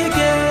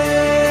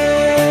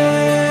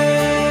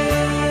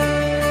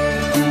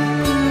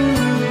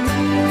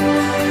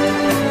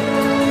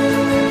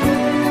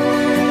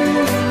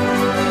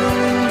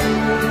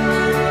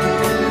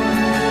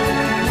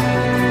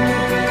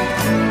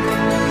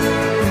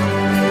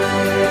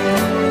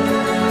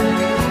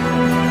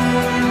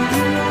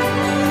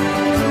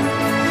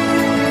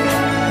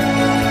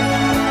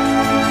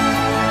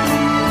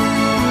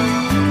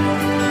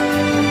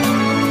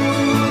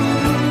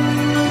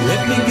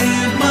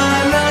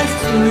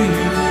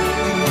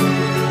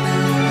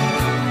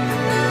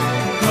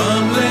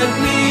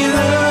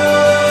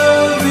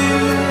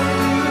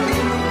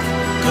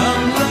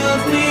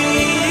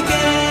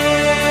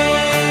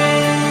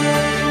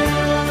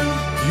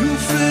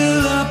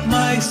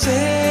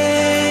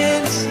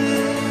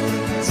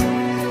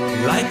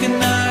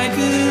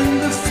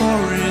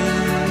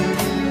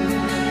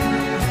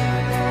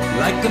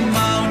like the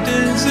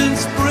mountains in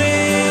springtime,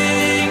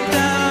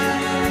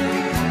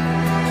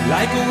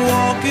 like a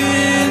walk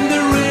in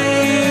the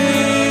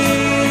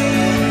rain,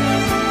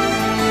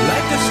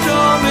 like a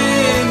storm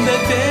in the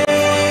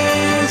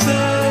desert,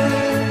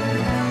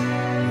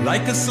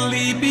 like a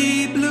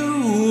sleepy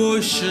blue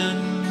ocean.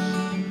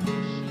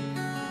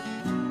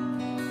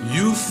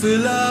 You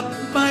fill up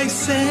my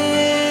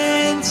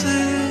senses,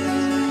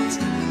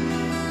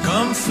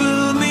 come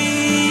fill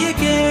me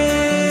again.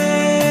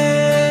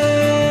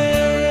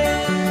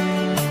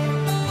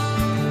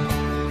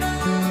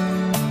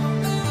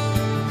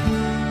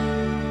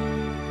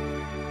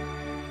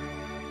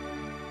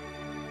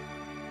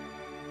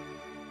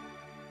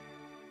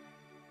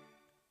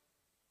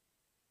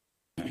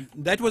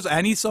 That was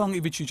Annie's song,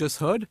 which you just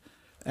heard,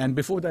 and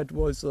before that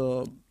was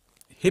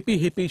Hippie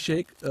Hippie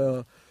Shake.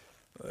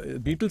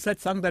 Beatles had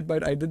sung that,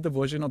 but I did the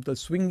version of the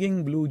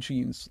Swinging Blue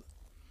Jeans.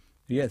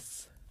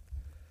 Yes.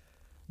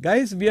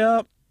 Guys, we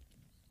are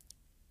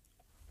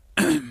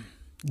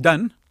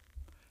done,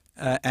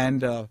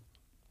 and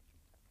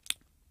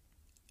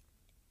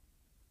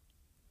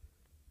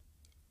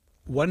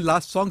one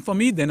last song for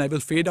me, then I will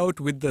fade out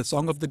with the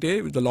song of the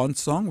day, with the launch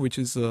song, which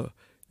is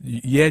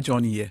Yeah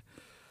Johnny Yeah.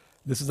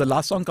 This is the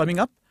last song coming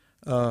up,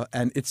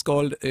 and it's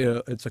called,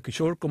 it's a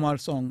Kishore Kumar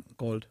song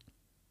called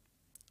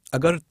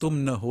Agar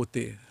Tum Na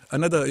Hote.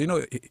 another,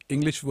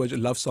 English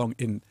version love song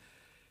in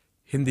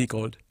Hindi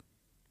called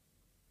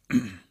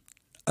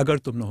Agar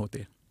Tum Na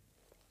Hote.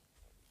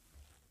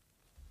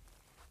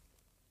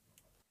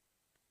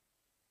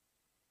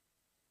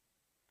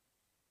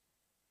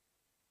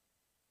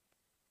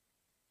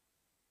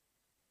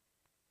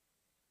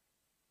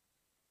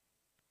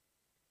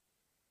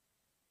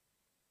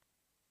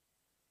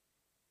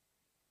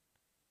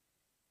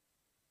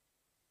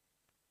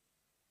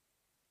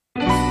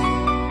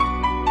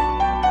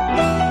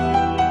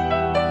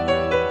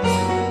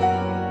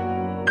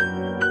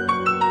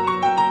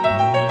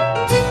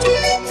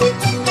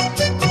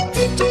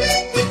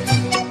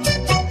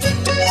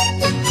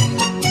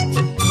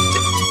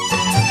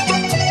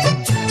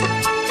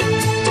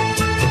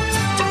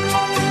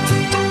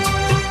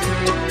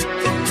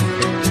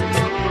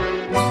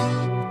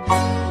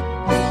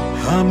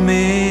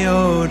 हमें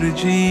और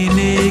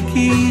जीने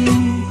की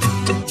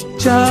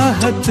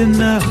चाहत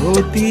न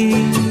होती,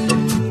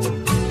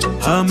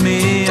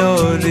 हमें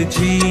और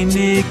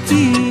जीने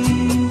की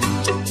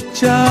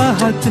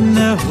चाहत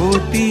न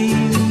होती,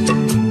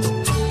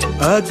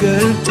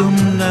 अगर तुम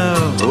न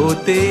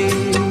होते,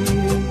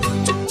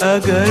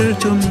 अगर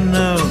तुम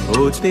न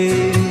होते।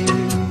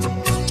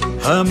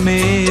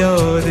 हमें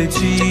और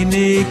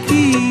जीने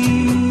की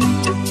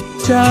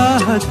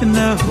चाहत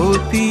न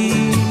होती,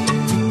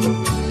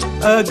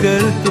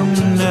 अगर तुम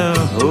न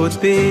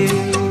होते,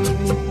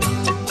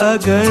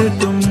 अगर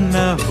तुम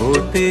न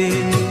होते।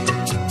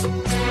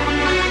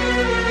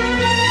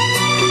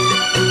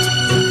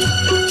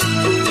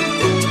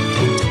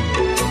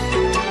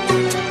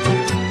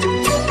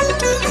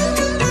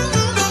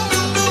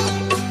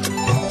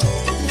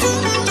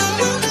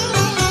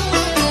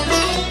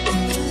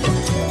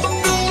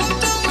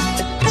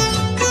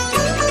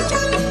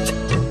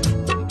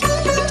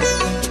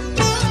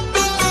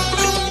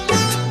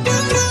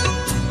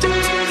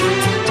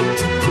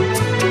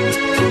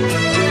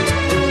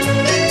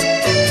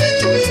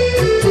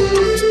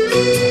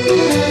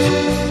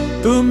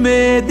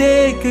 तुम्हें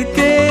देख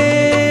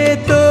के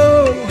तो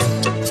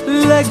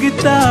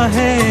लगता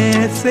है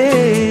ऐसे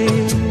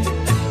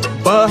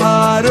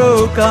बहारों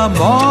का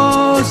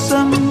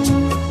मौसम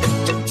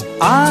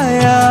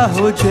आया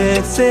हो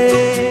जैसे।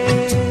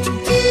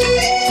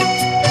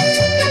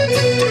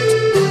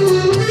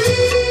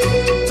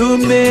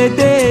 तुम्हें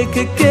देख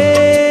के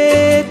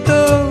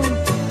तो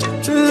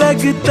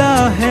लगता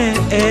है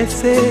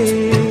ऐसे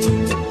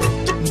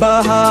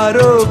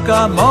बहारों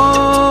का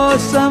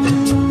मौसम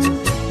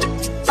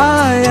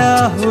आया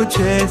हो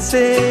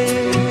जैसे।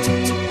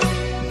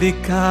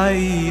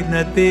 दिखाई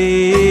न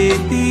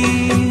देती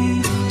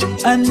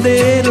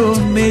अंधेरों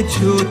में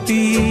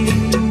छूती,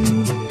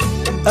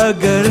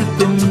 अगर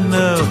तुम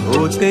न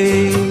होते,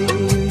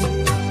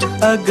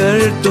 अगर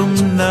तुम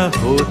न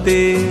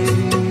होते।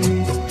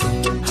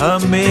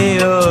 हमें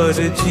और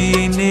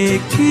जीने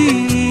की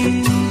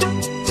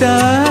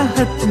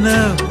चाहत न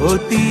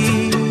होती,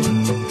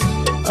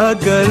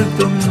 अगर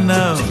तुम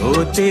न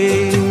होते,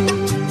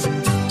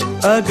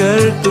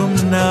 अगर तुम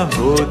न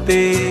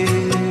होते।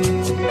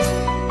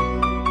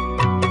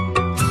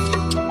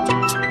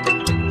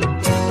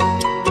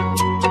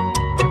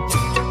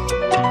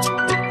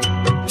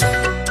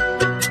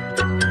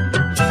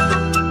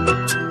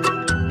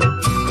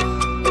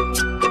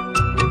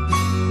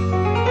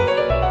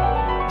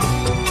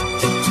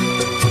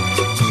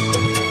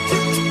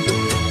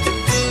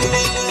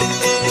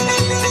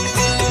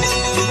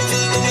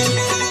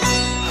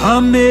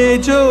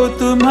 हमें जो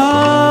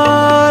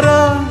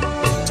तुम्हारा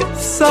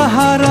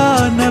सहारा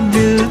न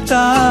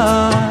मिलता,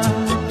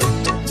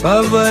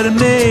 भंवर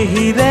में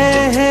ही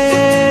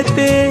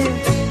रहते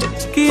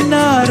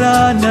किनारा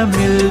न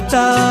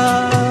मिलता।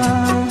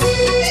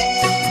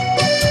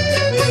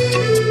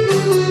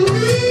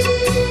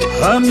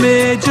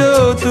 हमें जो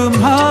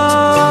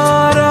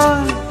तुम्हारा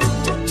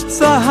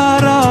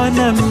सहारा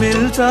न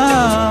मिलता,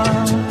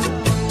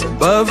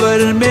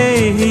 भंवर में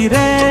ही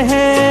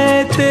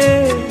रहते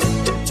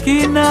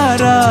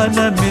किनारा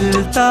न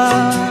मिलता।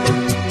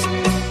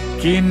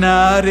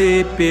 किनारे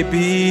पे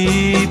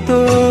भी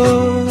तो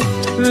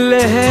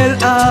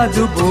लहर आ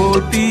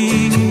डुबोती,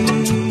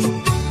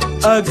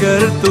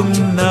 अगर तुम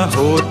न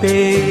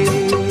होते,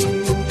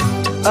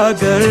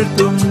 अगर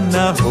तुम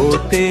न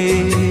होते।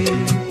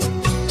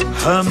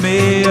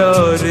 हमें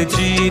और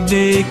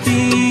जीने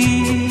की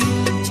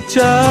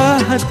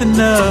चाहत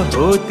न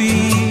होती,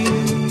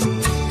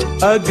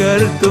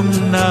 अगर तुम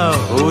न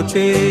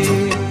होते,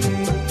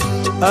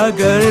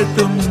 अगर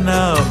तुम न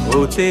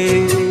होते।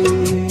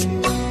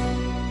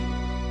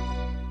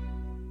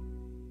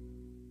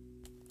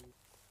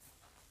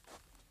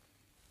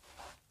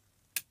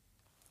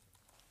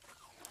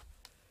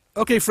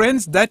 Okay,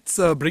 friends, that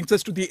brings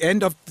us to the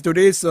end of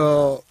today's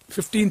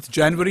 15th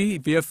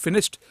January. We have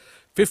finished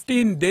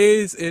 15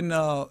 days in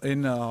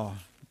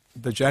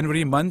the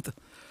January month,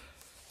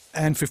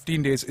 and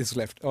 15 days is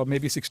left, or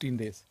maybe 16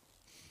 days.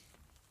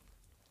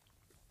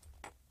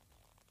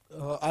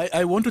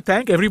 I want to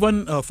thank everyone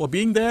for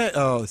being there.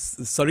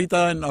 Sarita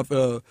and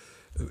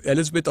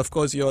Elizabeth, of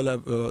course, you all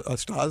are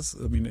stars.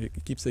 I mean, I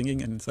keep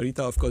singing, and Sarita,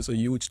 of course, a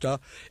huge star.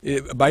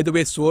 By the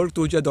way, Swar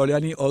Tuja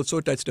Dolyani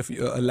also touched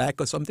a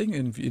lakh or something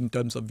in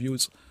terms of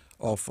views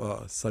of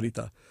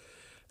Sarita.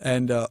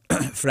 And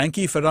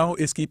Frankie Ferrao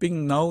is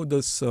keeping now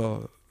this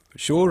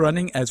show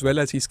running, as well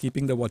as he's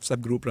keeping the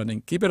WhatsApp group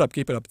running. Keep it up,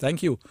 keep it up.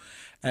 Thank you.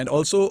 And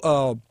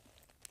also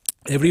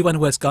everyone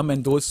who has come,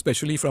 and those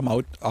especially from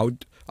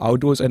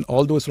outdoors, and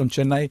all those from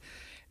Chennai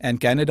and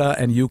Canada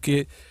and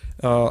UK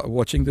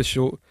watching the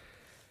show.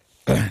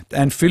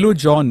 And Philu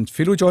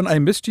John, I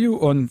missed you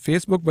on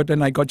Facebook, but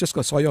then I just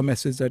saw your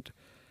message that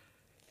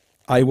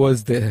I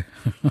was there.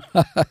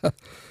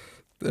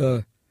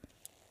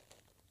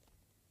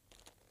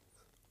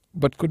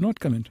 But could not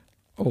comment.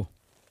 Oh,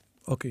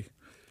 okay.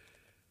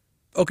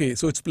 Okay,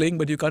 so it's playing,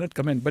 but you cannot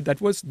comment. But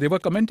they were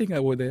commenting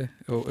over there.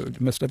 Oh,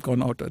 it must have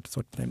gone out at a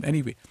certain time.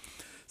 Anyway,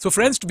 so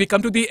friends, we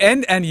come to the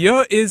end, and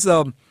here is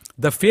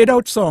the fade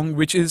out song,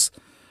 which is,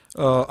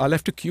 I'll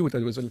have to cue it,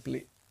 otherwise I'll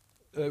play.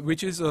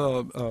 Which is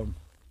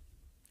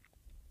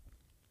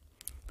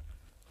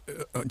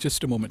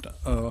just a moment.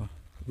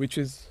 Which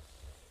is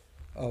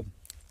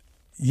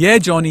Yeah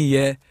Johnny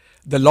Yeah,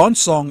 the launch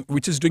song,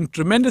 which is doing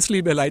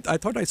tremendously well. I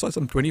thought I saw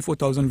some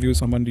 24,000 views.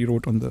 Somebody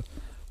wrote on the,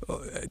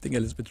 I think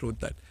Elizabeth wrote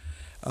that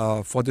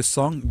for this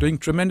song, doing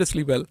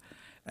tremendously well.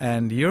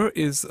 And here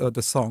is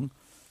the song.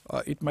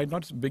 It might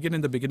not begin in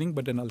the beginning,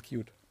 but then I'll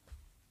cue it.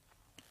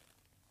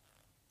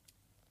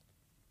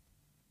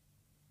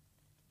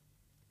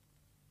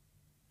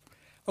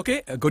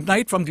 Okay, good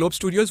night from Globe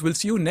Studios. We'll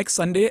see you next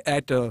Sunday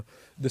at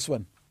this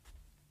one.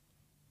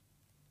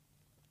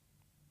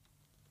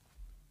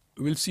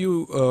 We'll see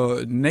you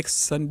next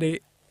Sunday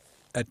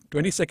at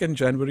 22nd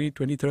January,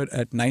 23rd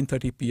at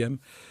 9:30 p.m.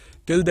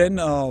 Till then,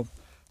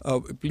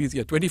 please,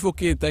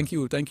 24K, thank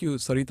you,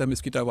 Sarita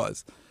Miskita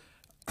Vaz.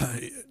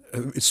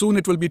 Soon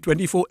it will be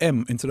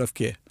 24M instead of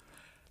K.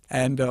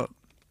 And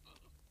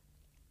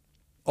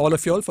all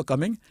of you all for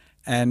coming.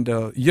 And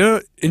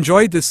here,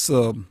 enjoy this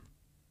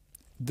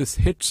this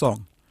hit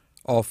song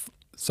of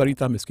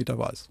Sarita Miskita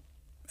Vaz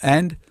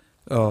and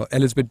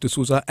Elizabeth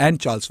D'Souza and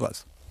Charles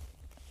Vaz.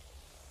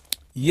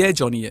 Yeah,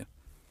 Johnny, yeah.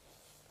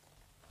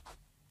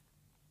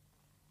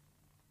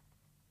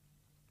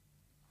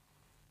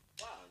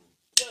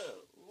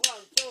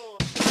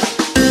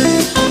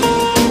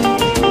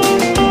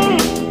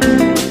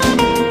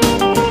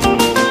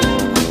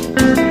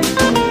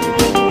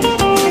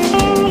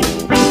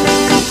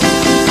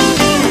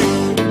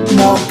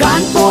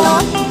 Mogan po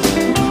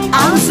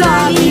ang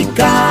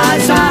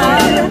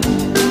salikazar,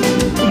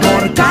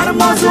 Gorkar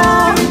mozo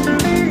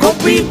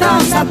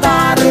kopita sa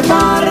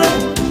tarbar,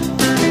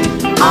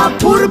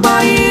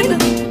 apurbain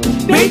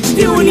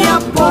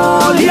pechtiunia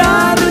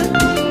poliar,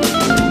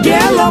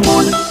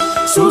 Gelamun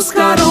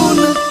suskarun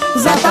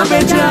zata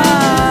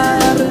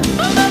bejar.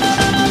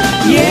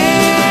 Ye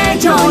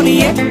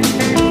Johnny ye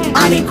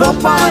ani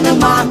kopan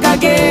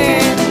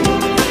makage,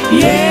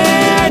 ye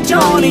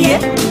Johnny ye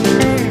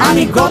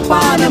ani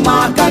kopan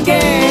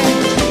makage.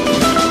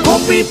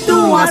 Kopitu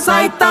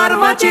asai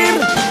tarvachir,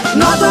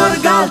 nodor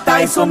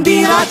galtai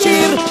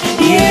somdirachir.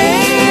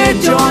 Ye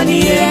Johnny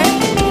ye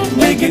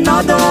leg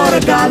nodor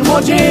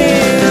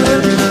galmojir.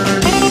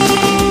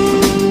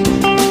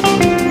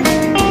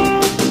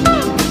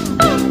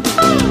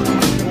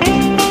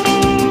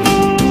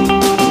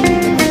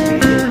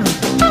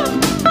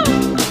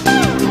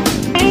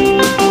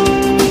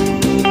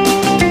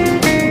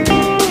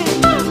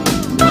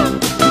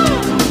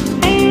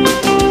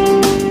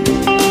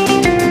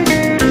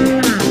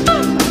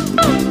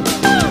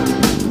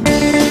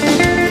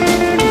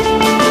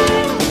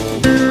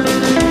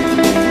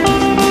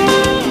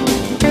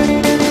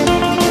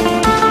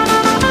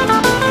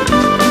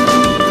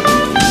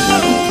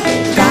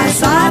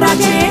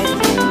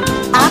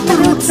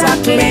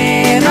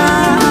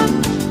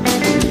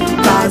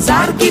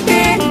 Casar que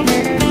tem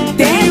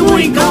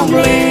uigam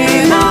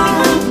lena,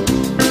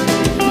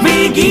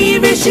 vigi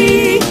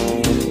veshi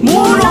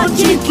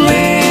murochit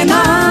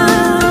lena,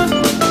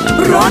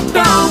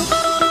 rota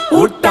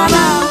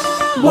uttana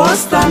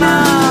bostana.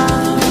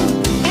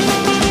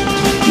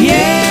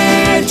 Ye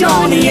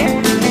Johnny ye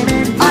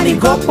ani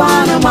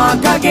gopan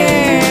makage,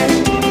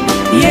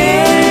 ye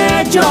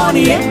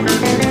Johnny ye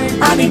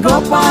ani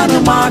gopan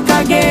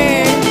makage.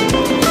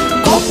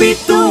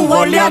 Kopitu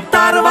volia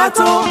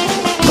tarvaco,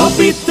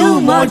 kopitu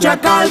moja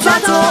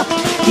calzaco.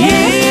 Ye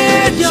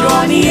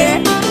Johnny ye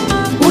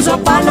uso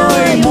palo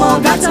e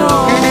mogaco.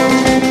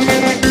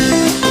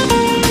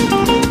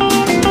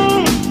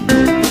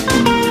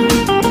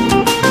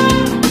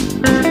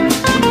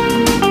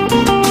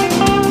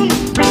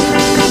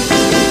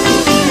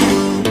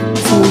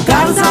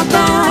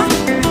 Fugarzata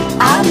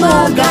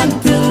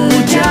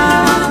amogantuja,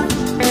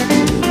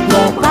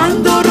 lo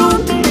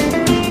pandorut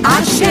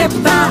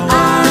aștepta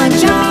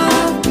angea.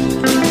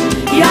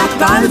 Ia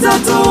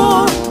calzato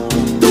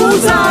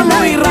tuza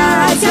noi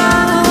raja,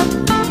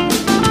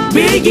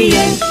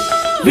 Vigie,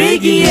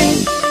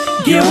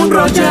 ge un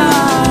roja.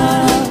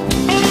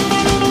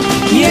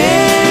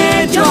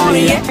 Ye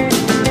Johnny ye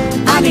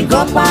ani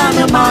gopan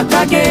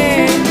makage.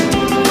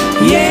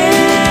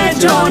 Yeah,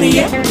 Johnny,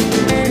 yeah,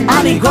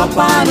 आणि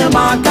गोपान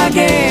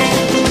माकागे.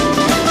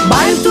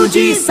 बायल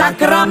तुझी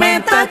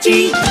साक्रामेंताची,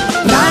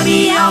 राणी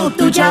हांव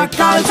तुझ्या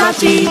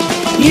काळजाची.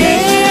 ये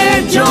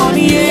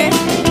Johnny ये,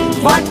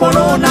 वाट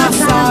पळोवन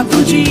आसा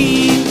तुजी.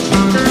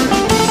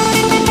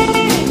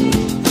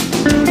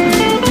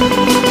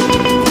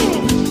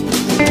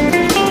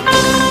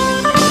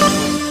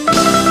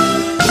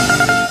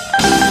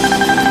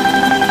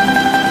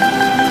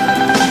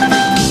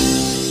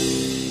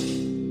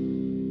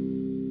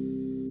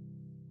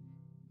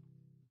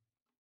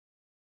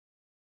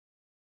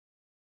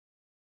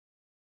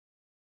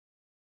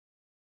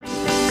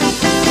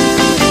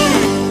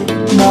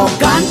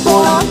 Mogan po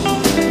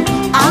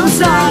ang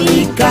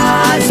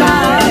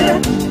salikazar,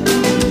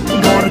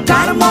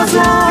 gorkar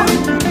mozo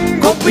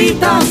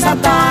kopita sa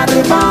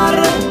tarbar.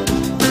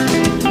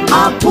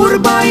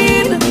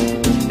 Apurbain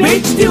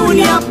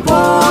pechtiunia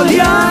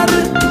poliar,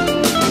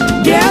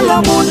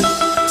 gelamun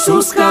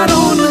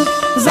suskarun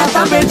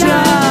zata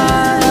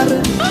bejar.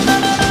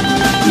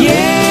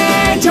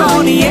 Yeah,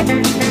 Johnny, yeah,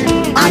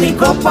 ani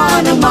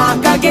gopan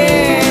makage.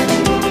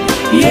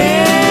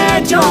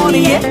 Yeah,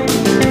 Johnny, yeah,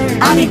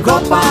 आणि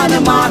गोपान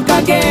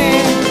माकागे.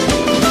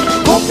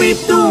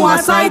 कोपितू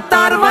आसाय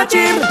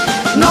तारवाचेर,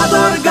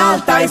 नदर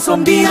घालताय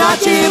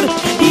सोमदिराचेर.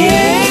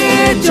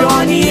 ये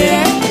जॉनी ये,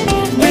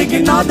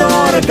 बेगीन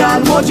नदर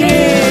घाल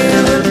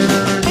मोजेर.